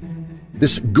cemetery.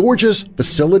 This gorgeous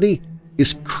facility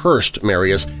is cursed,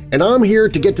 Marius, and I'm here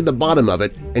to get to the bottom of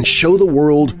it and show the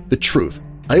world the truth.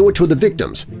 I owe it to the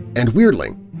victims, and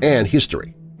Weirdling, and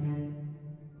history.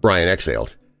 Brian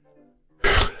exhaled.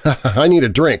 I need a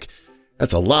drink.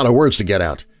 That's a lot of words to get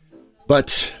out.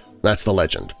 But that's the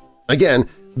legend. Again,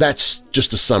 that's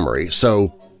just a summary,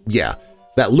 so yeah,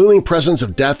 that looming presence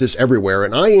of death is everywhere,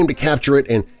 and I aim to capture it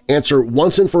and answer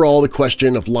once and for all the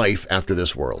question of life after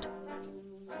this world.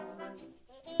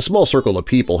 A small circle of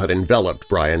people had enveloped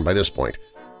Brian by this point.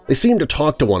 They seemed to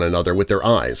talk to one another with their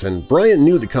eyes, and Brian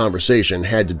knew the conversation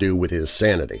had to do with his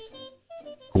sanity.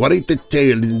 "Quite a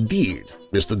tale indeed,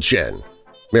 Mr. Chen,"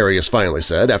 Marius finally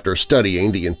said after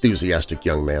studying the enthusiastic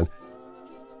young man.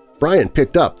 Brian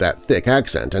picked up that thick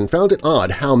accent and found it odd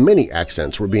how many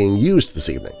accents were being used this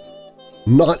evening.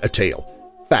 Not a tale.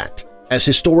 Fact, as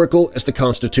historical as the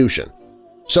Constitution.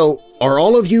 So, are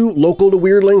all of you local to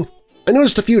Weirdling? I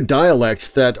noticed a few dialects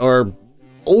that are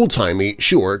old-timey,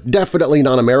 sure, definitely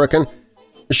not American.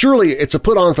 Surely it's a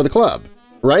put-on for the club,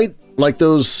 right? Like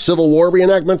those Civil War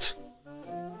reenactments?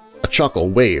 A chuckle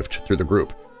waved through the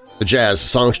group. The jazz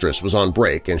songstress was on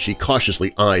break, and she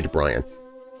cautiously eyed Brian.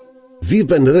 "We've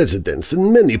been residents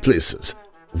in many places,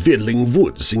 Weirdling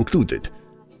Woods included.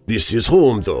 This is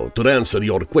home, though, to answer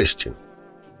your question.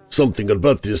 Something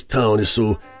about this town is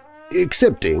so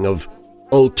accepting of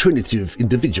alternative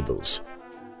individuals.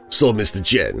 So, Mr.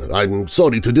 Chen, I'm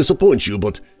sorry to disappoint you,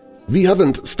 but we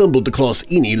haven't stumbled across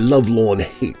any lovelorn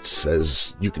hates,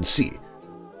 as you can see,"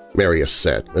 Marius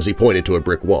said as he pointed to a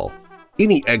brick wall.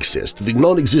 "Any access to the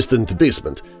non-existent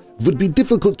basement would be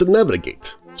difficult to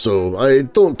navigate, so I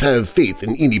don't have faith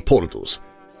in any portals.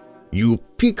 You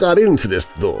pique our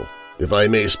interest, though, if I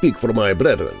may speak for my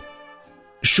brethren."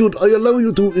 Should I allow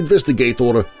you to investigate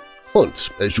or hunt,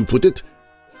 as you put it?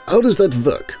 How does that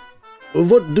work?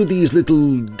 What do these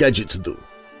little gadgets do?"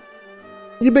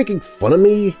 "You making fun of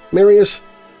me, Marius?"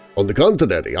 "On the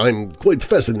contrary, I'm quite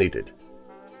fascinated."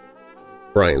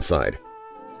 Brian sighed.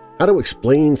 How to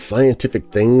explain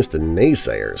scientific things to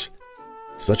naysayers?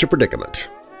 Such a predicament.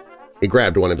 He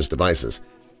grabbed one of his devices.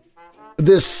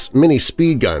 This mini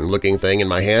speed gun-looking thing in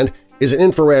my hand is an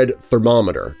infrared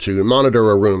thermometer to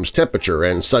monitor a room's temperature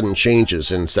and sudden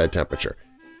changes in said temperature.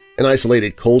 An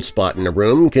isolated cold spot in a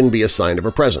room can be a sign of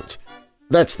a presence.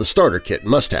 That's the starter kit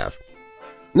must-have.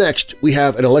 Next, we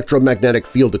have an electromagnetic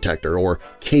field detector, or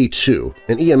K2,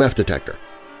 an EMF detector.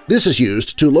 This is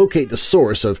used to locate the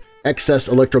source of excess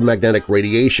electromagnetic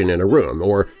radiation in a room,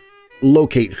 or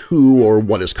locate who or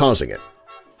what is causing it.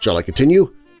 Shall I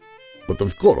continue? "But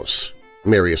of course,"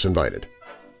 Marius invited.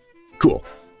 Cool.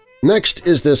 Next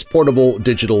is this portable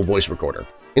digital voice recorder.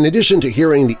 In addition to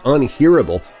hearing the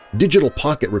unhearable, digital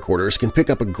pocket recorders can pick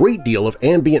up a great deal of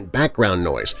ambient background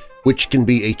noise, which can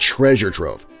be a treasure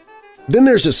trove. Then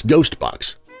there's this ghost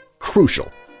box.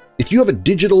 Crucial. If you have a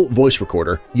digital voice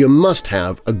recorder, you must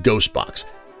have a ghost box.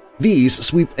 These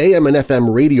sweep AM and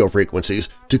FM radio frequencies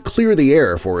to clear the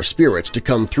air for spirits to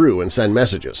come through and send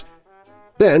messages.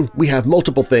 Then we have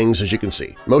multiple things, as you can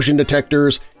see: motion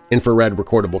detectors, infrared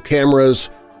recordable cameras,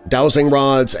 dowsing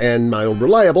rods, and, mild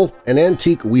reliable, an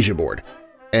antique Ouija board.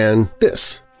 And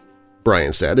this,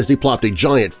 Brian said as he plopped a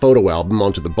giant photo album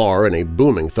onto the bar in a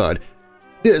booming thud.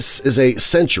 This is a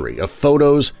century of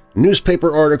photos,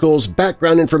 newspaper articles,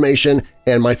 background information,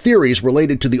 and my theories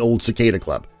related to the old Cicada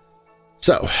Club.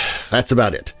 So, that's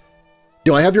about it.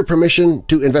 Do I have your permission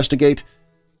to investigate?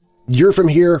 You're from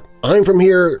here, I'm from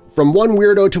here, from one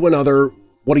weirdo to another.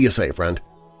 What do you say, friend?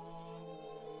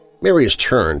 Marius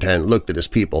turned and looked at his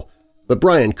people, but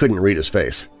Brian couldn't read his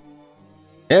face.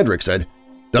 Andric said,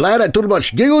 "The lad had too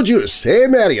much giggle juice, eh,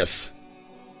 Marius?"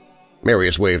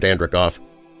 Marius waved Andric off.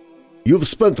 "You've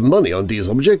spent money on these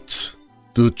objects?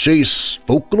 To chase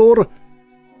folklore?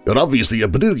 You're obviously a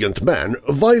brilliant man.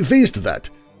 Why waste that?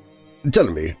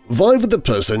 Tell me, why would a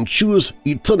person choose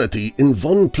eternity in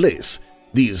one place,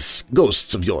 these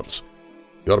ghosts of yours?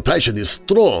 Your passion is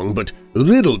strong but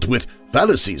riddled with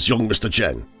fallacies, young Mr.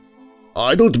 Chen.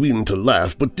 I don't mean to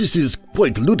laugh, but this is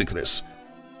quite ludicrous.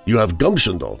 You have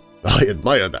gumption, though. I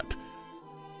admire that.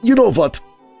 You know what?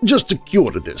 Just to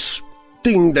cure this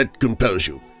thing that compels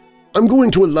you, I'm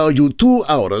going to allow you 2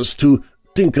 hours to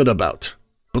think it about.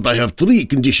 But I have 3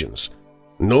 conditions.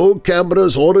 No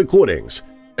cameras or recordings,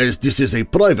 as this is a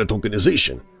private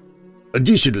organization.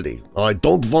 Additionally, I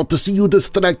don't want to see you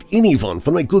distract anyone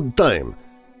from a good time.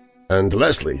 And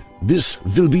lastly, this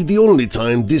will be the only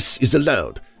time this is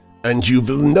allowed, and you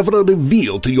will never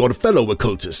reveal to your fellow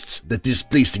occultists that this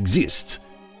place exists.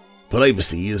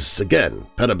 Privacy is, again,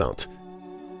 paramount.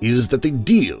 Is that a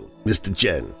deal, Mr.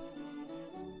 Chen?"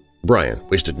 Brian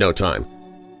wasted no time.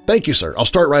 "Thank you, sir. I'll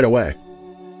start right away."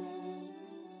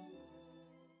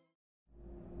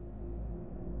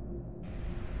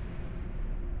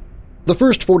 The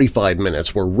first 45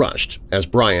 minutes were rushed as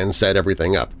Brian set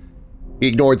everything up. He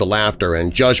ignored the laughter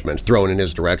and judgment thrown in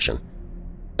his direction.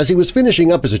 As he was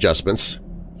finishing up his adjustments,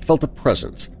 he felt a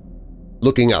presence.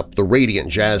 Looking up, the radiant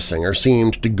jazz singer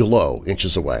seemed to glow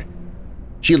inches away.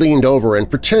 She leaned over and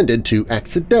pretended to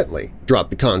accidentally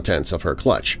drop the contents of her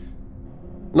clutch.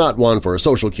 Not one for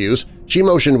social cues, she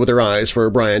motioned with her eyes for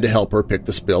Brian to help her pick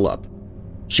the spill up.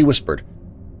 She whispered,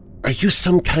 "Are you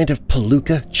some kind of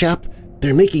palooka, chap?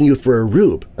 They're making you for a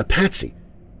rube, a patsy.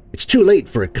 It's too late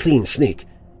for a clean sneak.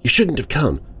 You shouldn't have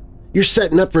come. You're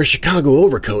setting up for a Chicago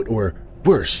overcoat or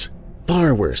worse,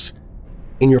 far worse.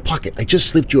 In your pocket, I just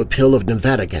slipped you a pill of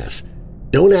Nevada gas.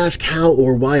 Don't ask how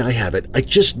or why I have it. I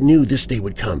just knew this day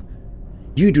would come.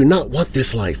 You do not want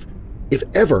this life. If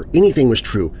ever anything was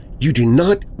true, you do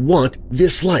not want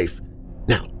this life.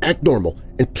 Now, act normal,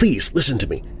 and please listen to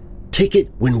me. Take it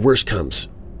when worse comes.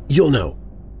 You'll know."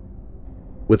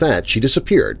 With that, she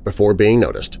disappeared before being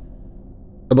noticed.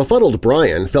 A befuddled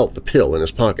Brian felt the pill in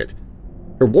his pocket.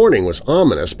 Her warning was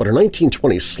ominous, but her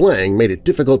 1920s slang made it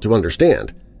difficult to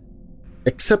understand.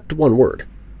 Except one word.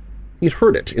 He'd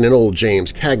heard it in an old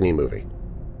James Cagney movie.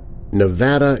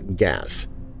 Nevada gas.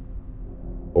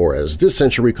 Or as this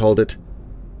century called it,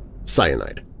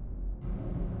 cyanide.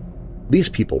 These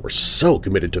people were so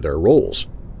committed to their roles.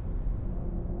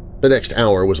 The next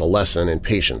hour was a lesson in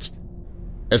patience.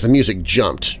 As the music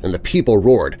jumped and the people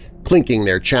roared, clinking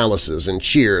their chalices and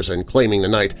cheers and claiming the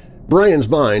night, Brian's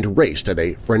mind raced at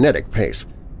a frenetic pace.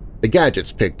 The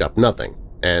gadgets picked up nothing,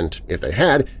 and if they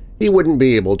had, he wouldn't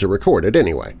be able to record it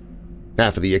anyway.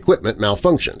 Half of the equipment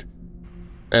malfunctioned.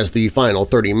 As the final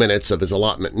 30 minutes of his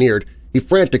allotment neared, he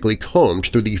frantically combed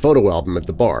through the photo album at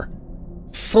the bar.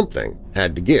 Something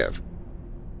had to give.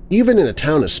 Even in a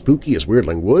town as spooky as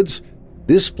Weirdling Woods,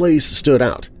 this place stood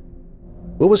out.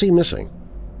 What was he missing?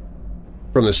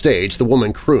 From the stage, the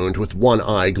woman crooned with one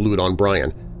eye glued on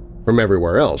Brian. From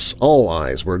everywhere else, all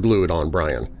eyes were glued on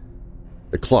Brian.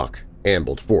 The clock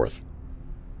ambled forth.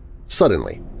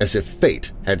 Suddenly, as if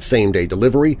fate had same-day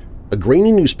delivery, a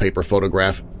grainy newspaper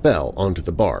photograph fell onto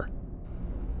the bar.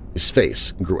 His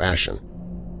face grew ashen.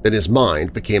 Then his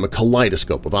mind became a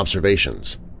kaleidoscope of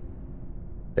observations.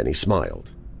 Then he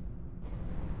smiled.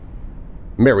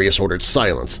 Marius ordered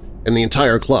silence, and the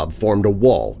entire club formed a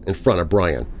wall in front of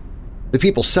Brian. The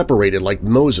people separated like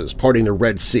Moses parting the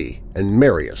Red Sea, and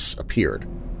Marius appeared.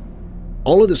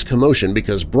 All of this commotion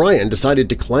because Brian decided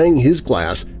to clang his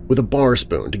glass with a bar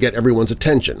spoon to get everyone's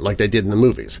attention like they did in the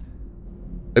movies.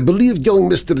 "I believe young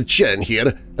Mr. Chen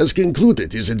here has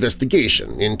concluded his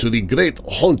investigation into the great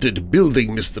haunted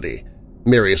building mystery,"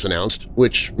 Marius announced,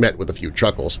 which met with a few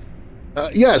chuckles.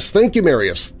 Yes, thank you,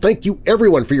 Marius. Thank you,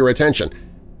 everyone, for your attention.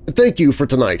 Thank you for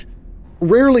tonight.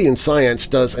 Rarely in science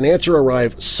does an answer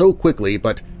arrive so quickly,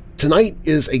 but tonight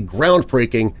is a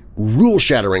groundbreaking,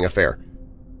 rule-shattering affair.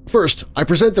 First, I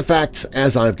present the facts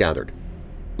as I've gathered.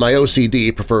 My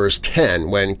OCD prefers 10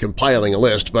 when compiling a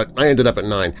list, but I ended up at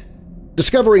 9.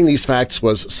 Discovering these facts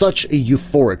was such a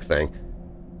euphoric thing.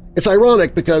 It's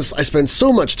ironic because I spend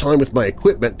so much time with my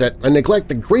equipment that I neglect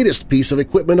the greatest piece of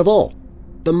equipment of all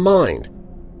 – the mind.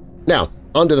 Now,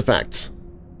 on to the facts.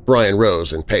 Brian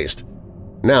rose and paced.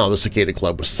 Now the Cicada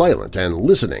Club was silent and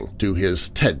listening to his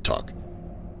TED Talk.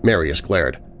 Marius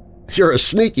glared. "You're a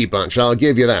sneaky bunch, I'll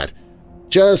give you that.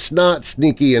 Just not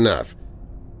sneaky enough.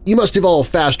 You must evolve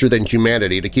faster than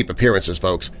humanity to keep appearances,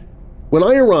 folks. When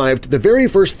I arrived, the very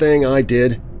first thing I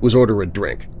did was order a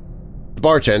drink. The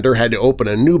bartender had to open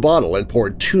a new bottle and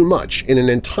poured too much in an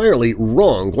entirely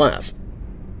wrong glass.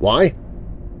 Why?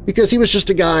 Because he was just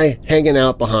a guy hanging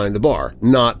out behind the bar,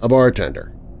 not a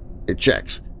bartender. It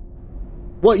checks.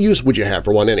 What use would you have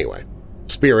for one anyway?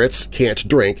 Spirits can't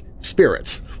drink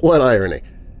spirits. What irony.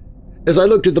 As I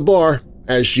looked at the bar,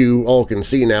 as you all can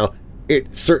see now,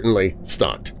 it certainly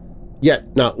stocked.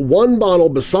 Yet not one bottle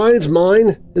besides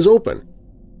mine is open.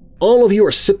 All of you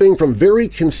are sipping from very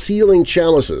concealing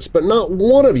chalices, but not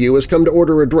one of you has come to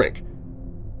order a drink.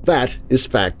 That is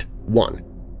fact 1.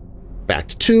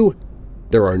 Fact 2,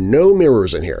 there are no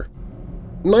mirrors in here.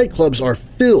 Nightclubs are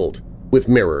filled with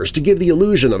mirrors to give the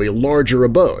illusion of a larger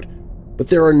abode, but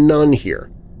there are none here.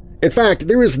 In fact,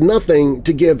 there is nothing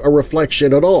to give a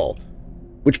reflection at all,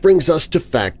 which brings us to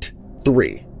fact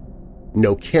 3.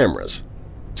 No cameras,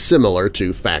 similar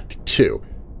to fact 2.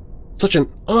 Such an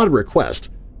odd request,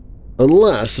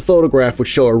 unless a photograph would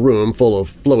show a room full of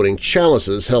floating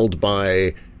chalices held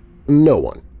by no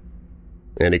one.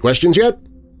 Any questions yet?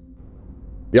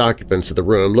 The occupants of the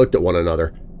room looked at one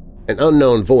another. An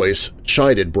unknown voice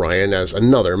chided Brian as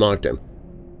another mocked him.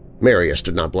 Marius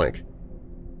did not blink.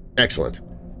 Excellent.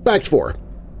 Fact 4.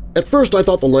 At first I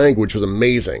thought the language was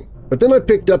amazing, but then I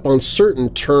picked up on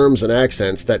certain terms and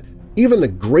accents that even the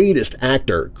greatest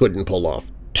actor couldn't pull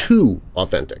off. Too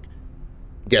authentic.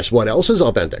 Guess what else is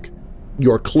authentic?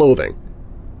 Your clothing.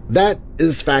 That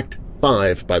is fact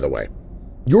 5, by the way.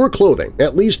 Your clothing,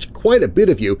 at least quite a bit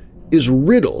of you, is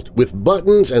riddled with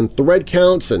buttons and thread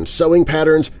counts and sewing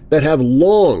patterns that have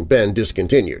long been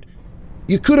discontinued.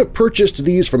 You could have purchased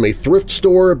these from a thrift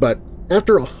store, but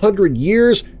after 100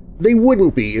 years, they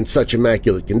wouldn't be in such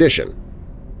immaculate condition.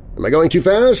 Am I going too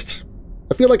fast?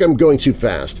 I feel like I'm going too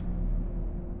fast.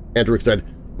 Hendrik said,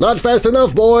 "Not fast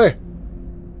enough, boy."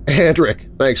 Hendrik,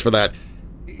 thanks for that.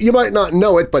 You might not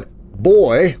know it, but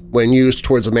boy, when used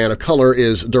towards a man of color,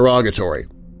 is derogatory.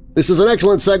 This is an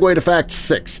excellent segue to fact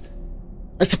 6.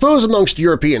 I suppose amongst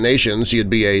European nations you'd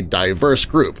be a diverse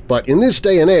group, but in this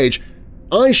day and age,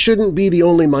 I shouldn't be the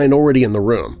only minority in the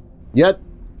room. Yet,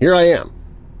 here I am.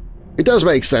 It does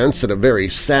make sense in a very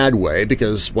sad way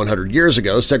because 100 years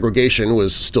ago segregation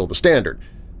was still the standard.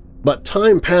 But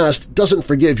time past doesn't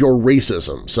forgive your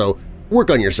racism, so work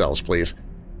on yourselves, please.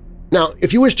 Now,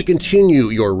 if you wish to continue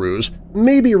your ruse,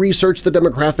 maybe research the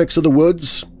demographics of the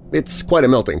woods. It's quite a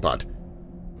melting pot.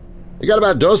 "You got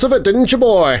about a dose of it, didn't you,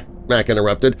 boy?" Mac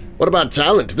interrupted. "What about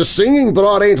talent? The singing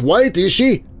broad ain't white, is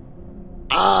she?"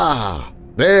 Ah,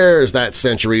 there's that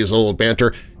centuries-old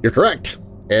banter. You're correct,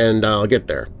 and I'll get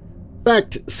there.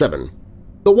 Fact 7.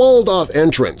 The walled-off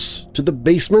entrance to the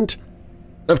basement?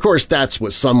 Of course, that's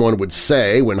what someone would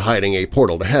say when hiding a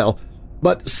portal to hell,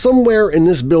 but somewhere in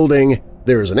this building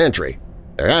there's an entry.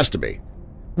 There has to be.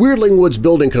 Weirdling Woods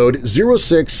building code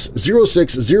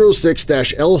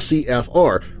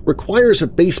 060606-LCFR requires a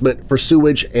basement for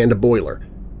sewage and a boiler.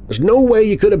 There's no way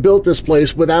you could have built this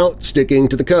place without sticking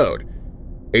to the code.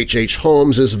 H.H.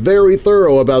 Holmes is very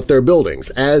thorough about their buildings,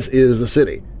 as is the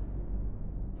city.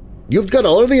 "You've got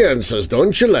all of the answers,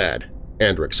 don't you, lad?"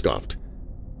 Andrick scoffed.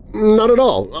 "Not at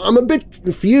all. I'm a bit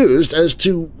confused as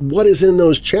to what is in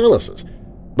those chalices.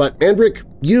 But, Andrick,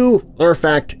 you are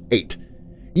fact 8.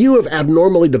 You have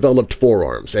abnormally developed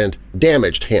forearms and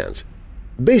damaged hands.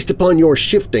 Based upon your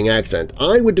shifting accent,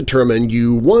 I would determine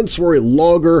you once were a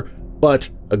logger but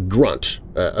a grunt,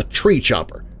 a tree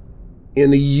chopper.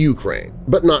 In the Ukraine,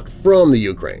 but not from the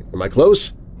Ukraine. Am I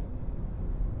close?"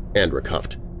 Andrick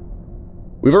huffed.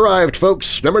 "We've arrived,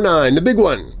 folks. Number 9, the big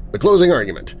one, the closing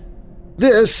argument.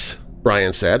 This,"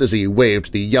 Brian said as he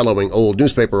waved the yellowing old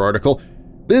newspaper article,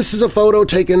 "this is a photo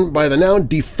taken by the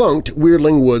now-defunct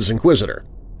Weirdling Woods Inquisitor.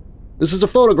 This is a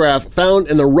photograph found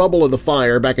in the rubble of the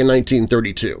fire back in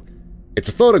 1932. It's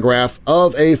a photograph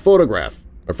of a photograph,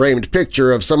 a framed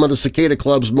picture of some of the Cicada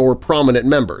Club's more prominent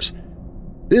members.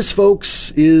 This,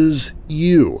 folks, is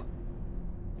you."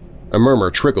 A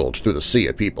murmur trickled through the sea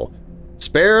of people.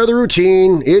 "Spare the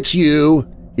routine, it's you.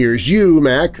 Here's you,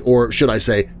 Mac, or should I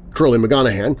say Curly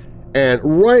McGonaghan, and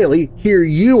Riley, here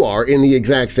you are in the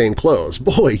exact same clothes.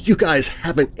 Boy, you guys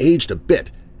haven't aged a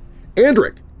bit.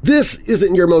 Andrick, this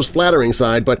isn't your most flattering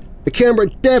side, but the camera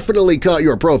definitely caught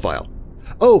your profile.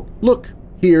 Oh, look,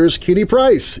 here's Kitty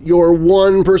Price, your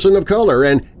one person of color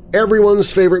and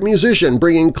everyone's favorite musician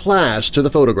bringing class to the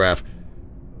photograph.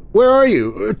 Where are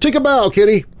you? Take a bow,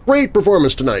 Kitty. Great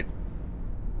performance tonight."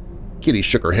 Kitty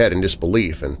shook her head in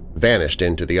disbelief and vanished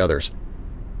into the others.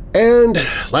 And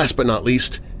last but not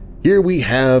least, here we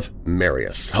have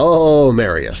Marius. Oh,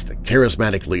 Marius, the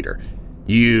charismatic leader.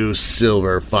 You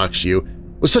silver fox, you.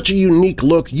 With such a unique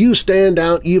look, you stand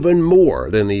out even more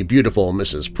than the beautiful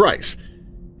Mrs. Price.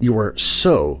 You are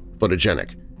so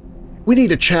photogenic. We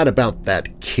need to chat about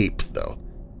that cape, though.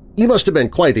 You must have been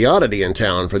quite the oddity in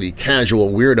town for the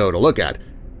casual weirdo to look at.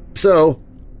 So,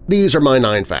 these are my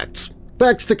 9 facts.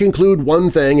 Facts that conclude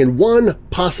one thing and one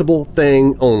possible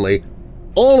thing only.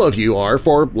 All of you are,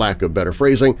 for lack of better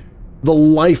phrasing, the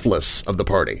lifeless of the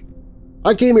party.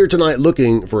 I came here tonight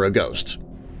looking for a ghost.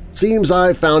 Seems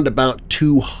I've found about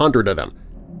 200 of them.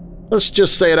 Let's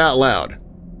just say it out loud.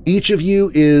 Each of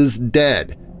you is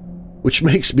dead, which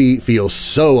makes me feel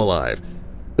so alive.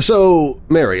 So,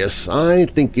 Marius, I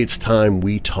think it's time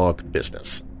we talk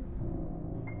business."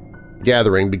 The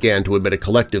gathering began to emit a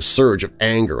collective surge of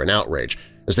anger and outrage.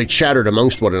 As they chattered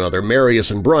amongst one another,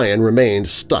 Marius and Brian remained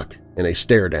stuck in a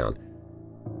stare-down.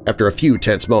 After a few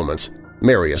tense moments,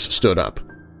 Marius stood up.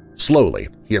 Slowly,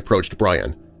 he approached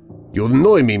Brian. "You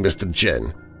annoy me, Mr.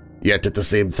 Jen, yet at the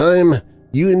same time,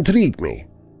 you intrigue me.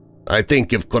 I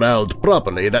think if corralled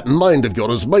properly, that mind of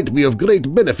yours might be of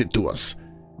great benefit to us.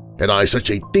 Had I such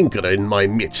a thinker in my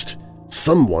midst,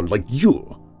 someone like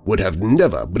you would have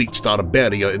never breached our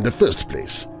barrier in the first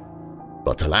place.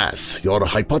 But alas, your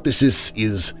hypothesis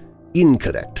is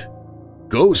incorrect.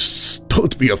 Ghosts?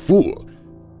 Don't be a fool.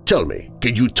 Tell me,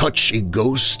 can you touch a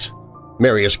ghost?"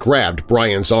 Marius grabbed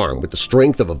Brian's arm with the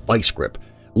strength of a vice grip,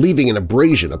 leaving an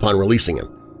abrasion upon releasing him.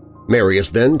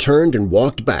 Marius then turned and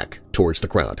walked back towards the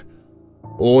crowd.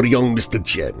 "Oh, young Mr.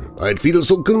 Jen, I'd feel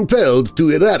so compelled to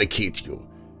eradicate you,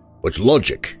 but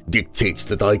logic dictates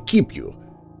that I keep you.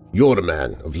 You're a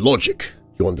man of logic,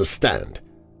 you understand.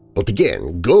 But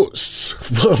again, ghosts?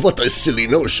 What a silly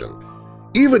notion.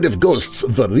 Even if ghosts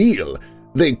were real,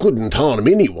 they couldn't harm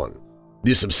anyone.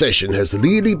 This obsession has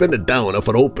really been a downer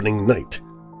for opening night."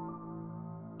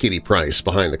 Kitty Price,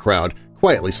 behind the crowd,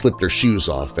 quietly slipped her shoes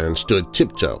off and stood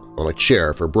tiptoe on a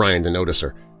chair for Brian to notice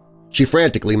her. She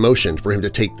frantically motioned for him to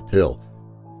take the pill.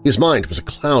 His mind was a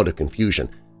cloud of confusion.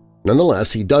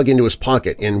 Nonetheless, he dug into his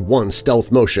pocket in one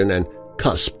stealth motion and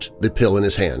cusped the pill in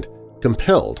his hand,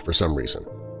 compelled for some reason.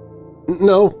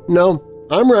 No,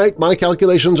 I'm right, my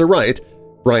calculations are right,"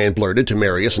 Brian blurted to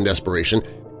Marius in desperation.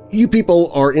 "You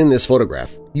people are in this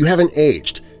photograph. You haven't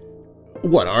aged.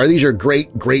 What, are these your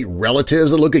great-great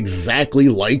relatives that look exactly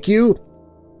like you?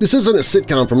 This isn't a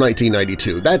sitcom from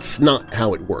 1992. That's not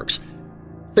how it works.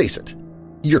 Face it,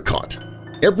 you're caught.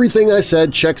 Everything I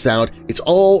said checks out. It's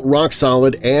all rock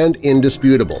solid and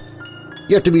indisputable.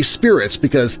 You have to be spirits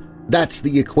because that's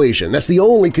the equation. That's the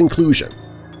only conclusion.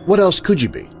 What else could you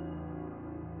be?"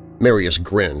 Marius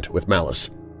grinned with malice.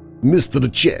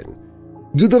 "Mr. Chen,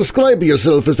 you describe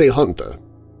yourself as a hunter.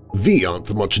 We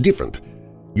aren't much different.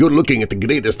 You're looking at the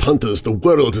greatest hunters the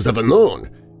world has ever known,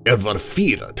 ever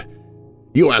feared.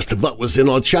 You asked what was in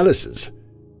our chalices.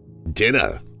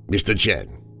 Dinner, Mr. Chen.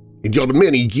 In your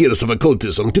many years of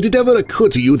occultism, did it ever occur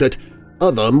to you that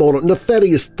other, more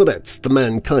nefarious threats to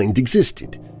mankind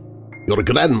existed? Your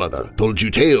grandmother told you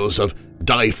tales of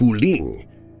Dai Fu Ling.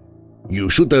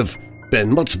 You should have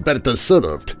been much better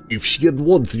served if she had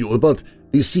warned you about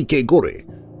the Sikegore.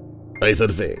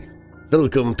 Either way,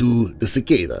 welcome to the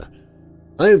Cicada.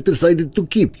 I have decided to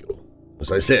keep you.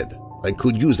 As I said, I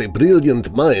could use a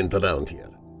brilliant mind around here.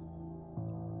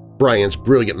 Brian's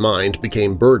brilliant mind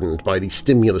became burdened by the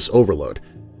stimulus overload,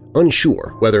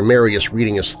 unsure whether Marius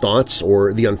reading his thoughts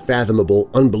or the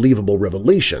unfathomable, unbelievable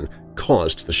revelation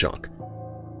caused the shock.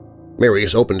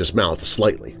 Marius opened his mouth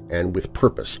slightly and with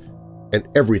purpose, and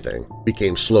everything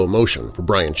became slow motion for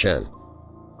Brian Chen.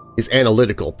 His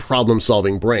analytical,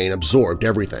 problem-solving brain absorbed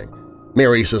everything.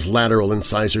 Marius's lateral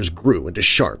incisors grew into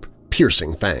sharp,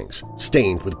 piercing fangs,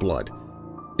 stained with blood.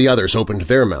 The others opened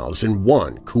their mouths in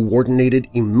one coordinated,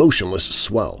 emotionless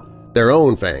swell, their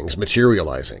own fangs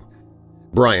materializing.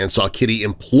 Brian saw Kitty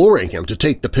imploring him to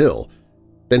take the pill.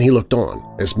 Then he looked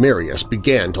on as Marius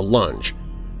began to lunge.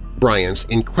 Brian's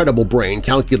incredible brain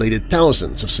calculated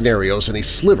thousands of scenarios in a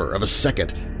sliver of a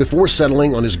second before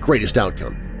settling on his greatest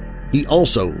outcome. He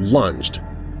also lunged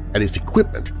at his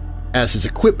equipment, as his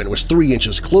equipment was 3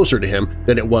 inches closer to him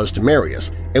than it was to Marius,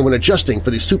 and when adjusting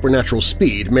for the supernatural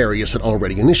speed Marius had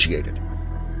already initiated.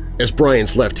 As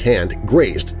Brian's left hand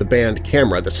grazed the band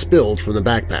camera that spilled from the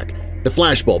backpack, the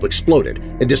flashbulb exploded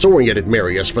and disoriented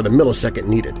Marius for the millisecond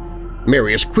needed.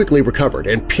 Marius quickly recovered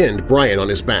and pinned Brian on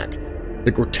his back.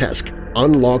 The grotesque,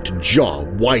 unlocked jaw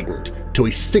widened to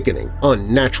a sickening,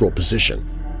 unnatural position.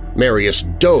 Marius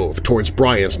dove towards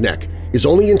Brian's neck, his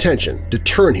only intention to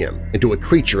turn him into a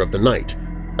creature of the night,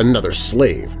 another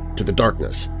slave to the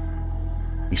darkness.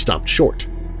 He stopped short.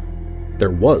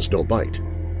 There was no bite.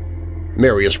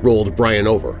 Marius rolled Brian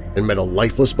over and met a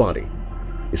lifeless body,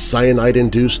 his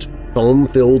cyanide-induced,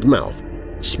 foam-filled mouth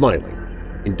smiling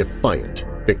in defiant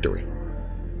victory.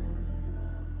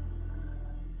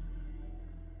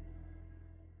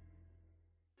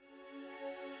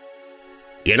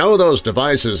 You know those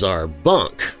devices are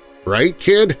bunk, right,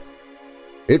 kid?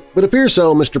 It would appear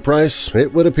so, Mr. Price.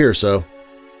 It would appear so.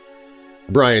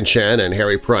 Brian Chen and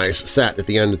Harry Price sat at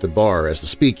the end of the bar as the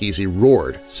Speakeasy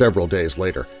roared several days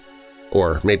later.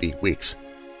 Or maybe weeks.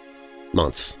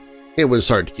 Months. It was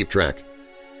hard to keep track.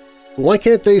 "Why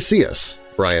can't they see us?"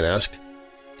 Brian asked.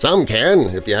 "Some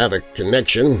can, if you have a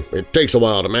connection. It takes a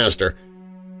while to master."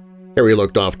 Harry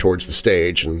looked off towards the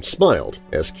stage and smiled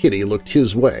as Kitty looked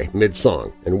his way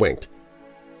mid-song and winked.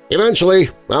 "Eventually,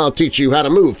 I'll teach you how to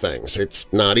move things. It's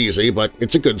not easy, but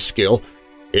it's a good skill.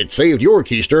 It saved your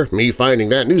keister, me finding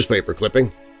that newspaper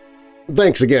clipping."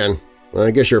 "Thanks again.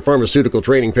 I guess your pharmaceutical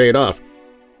training paid off.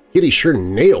 Kitty sure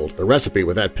nailed the recipe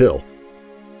with that pill.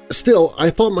 Still, I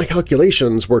thought my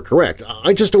calculations were correct.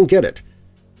 I just don't get it."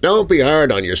 "Don't be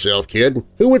hard on yourself, kid.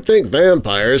 Who would think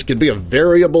vampires could be a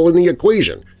variable in the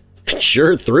equation? It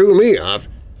sure threw me off.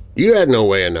 You had no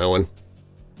way of knowing."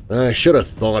 I should have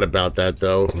thought about that,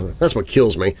 though. That's what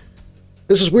kills me.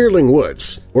 This is Weirdling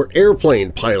Woods, where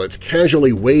airplane pilots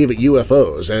casually wave at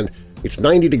UFOs, and it's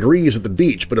 90 degrees at the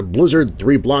beach but a blizzard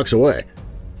 3 blocks away.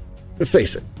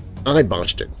 Face it, I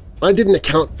botched it. I didn't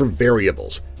account for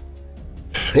variables.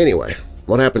 Anyway,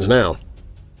 what happens now?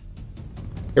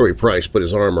 Harry Price put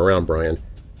his arm around Brian.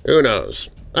 "Who knows?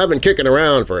 I've been kicking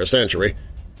around for a century.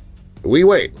 We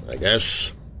wait, I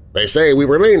guess. They say we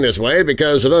remain this way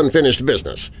because of unfinished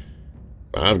business.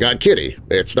 I've got Kitty,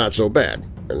 it's not so bad,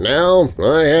 and now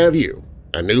I have you,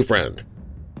 a new friend."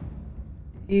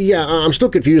 Yeah, I'm still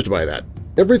confused by that.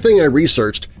 Everything I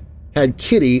researched had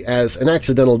Kitty as an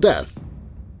accidental death.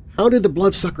 How did the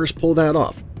bloodsuckers pull that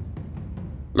off?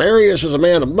 "Marius is a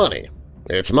man of money.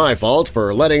 It's my fault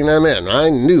for letting them in. I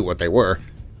knew what they were.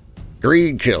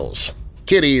 Greed kills.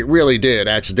 Kitty really did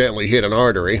accidentally hit an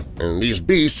artery, and these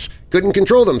beasts couldn't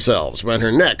control themselves when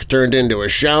her neck turned into a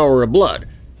shower of blood.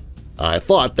 I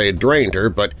thought they'd drained her,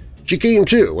 but she came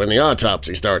to when the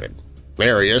autopsy started.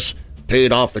 Marius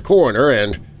paid off the coroner,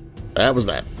 and that was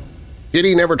that.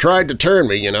 Kitty never tried to turn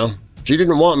me, you know. She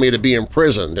didn't want me to be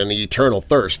imprisoned in the eternal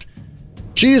thirst.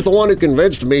 She's the one who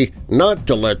convinced me not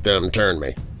to let them turn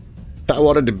me. I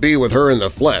wanted to be with her in the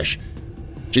flesh.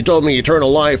 She told me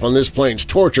eternal life on this plane's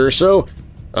torture, so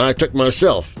I took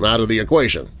myself out of the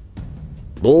equation.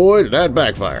 Boy, did that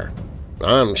backfire.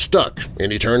 I'm stuck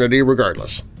in eternity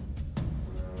regardless."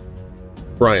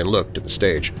 Brian looked at the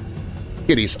stage.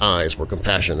 Kitty's eyes were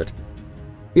compassionate.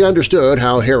 He understood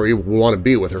how Harry would want to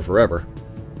be with her forever.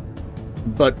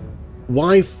 "But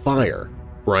why fire?"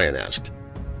 Brian asked.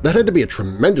 "That had to be a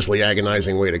tremendously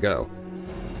agonizing way to go."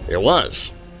 "It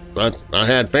was, but I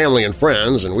had family and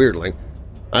friends in Weirdling.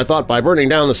 I thought by burning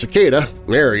down the cicada,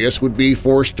 Marius would be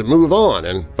forced to move on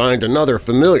and find another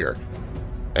familiar.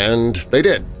 And they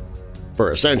did.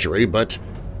 For a century, but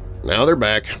now they're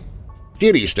back.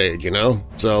 Kitty stayed,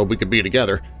 so we could be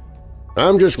together.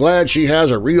 I'm just glad she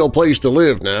has a real place to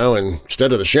live now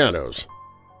instead of the shadows.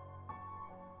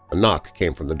 A knock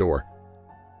came from the door.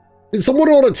 "Did someone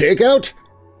order takeout?"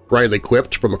 Riley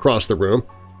quipped from across the room,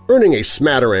 earning a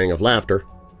smattering of laughter.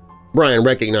 Brian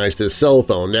recognized his cell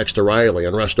phone next to Riley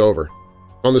and rushed over.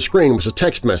 On the screen was a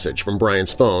text message from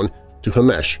Brian's phone to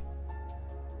Himesh.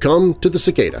 "Come to the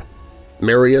cicada.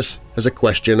 Marius has a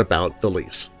question about the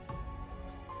lease."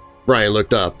 Brian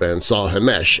looked up and saw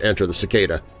Himesh enter the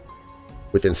cicada.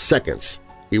 Within seconds,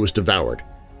 he was devoured.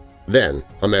 Then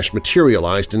Himesh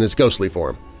materialized in his ghostly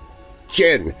form.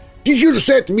 "Chen, did you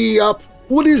set me up?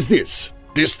 What is this?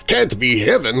 This can't be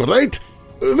heaven, right?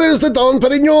 Where's the Don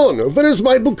Perignon? Where's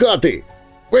my Bucati?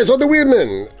 Where's all the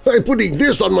women? I'm putting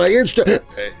this on my Insta…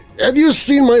 Have you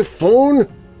seen my phone?"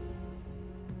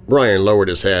 Brian lowered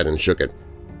his head and shook it.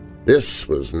 This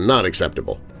was not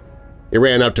acceptable. He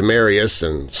ran up to Marius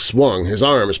and swung, his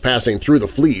arms passing through the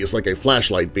fleas like a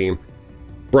flashlight beam.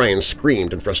 Brian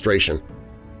screamed in frustration.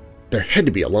 There had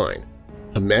to be a line.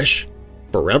 Himesh?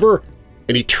 Forever?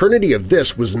 An eternity of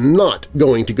this was not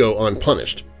going to go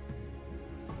unpunished.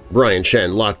 Brian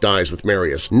Chen locked eyes with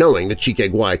Marius, knowing that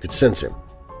Chike could sense him.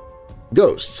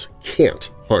 "Ghosts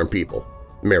can't harm people,"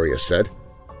 Marius said.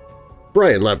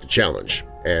 Brian loved a challenge,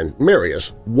 and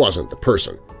Marius wasn't a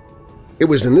person. It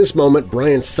was in this moment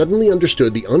Brian suddenly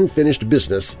understood the unfinished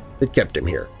business that kept him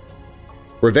here.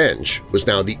 Revenge was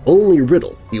now the only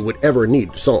riddle he would ever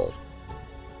need to solve.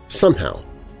 Somehow,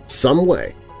 some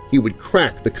way, he would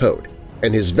crack the code,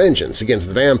 and his vengeance against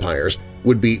the vampires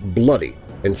would be bloody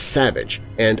and savage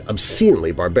and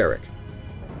obscenely barbaric.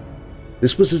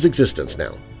 This was his existence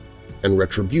now, and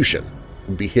retribution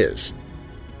would be his.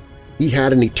 He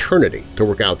had an eternity to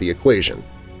work out the equation,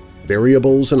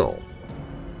 variables and all.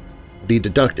 The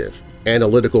deductive,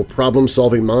 analytical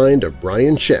problem-solving mind of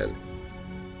Brian Chen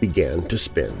began to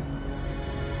spin.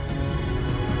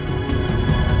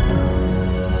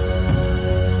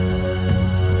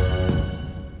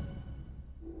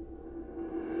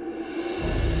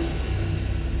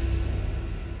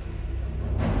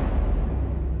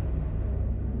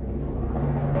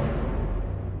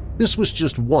 This was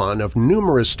just one of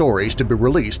numerous stories to be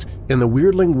released in the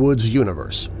Weirdling Woods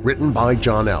universe, written by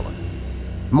John Allen.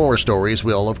 More stories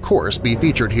will, of course, be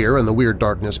featured here in the Weird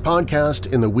Darkness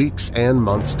podcast in the weeks and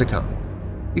months to come.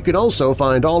 You can also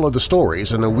find all of the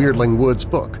stories in the Weirdling Woods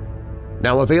book,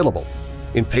 now available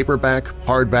in paperback,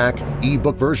 hardback,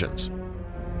 e-book versions.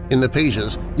 In the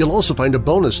pages, you'll also find a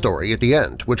bonus story at the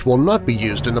end which will not be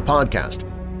used in the podcast,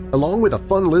 along with a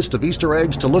fun list of Easter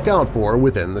eggs to look out for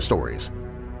within the stories.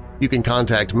 You can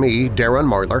contact me, Darren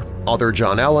Marlar, author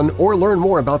John Allen, or learn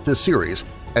more about this series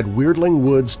at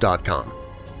weirdlingwoods.com.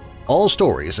 All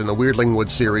stories in the Weirdling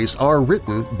Woods series are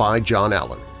written by John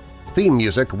Allen. Theme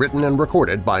music written and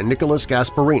recorded by Nicholas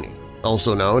Gasparini,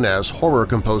 also known as horror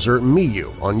composer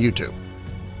Miyu on YouTube.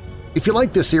 If you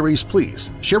like this series, please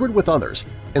share it with others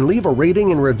and leave a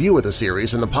rating and review of the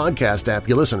series in the podcast app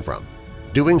you listen from.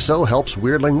 Doing so helps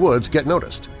Weirdling Woods get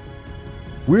noticed.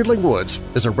 Weirdling Woods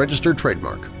is a registered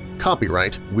trademark.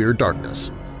 Copyright Weird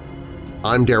Darkness.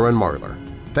 I'm Darren Marlar.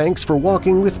 Thanks for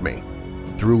walking with me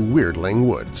through Weirdling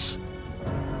Woods.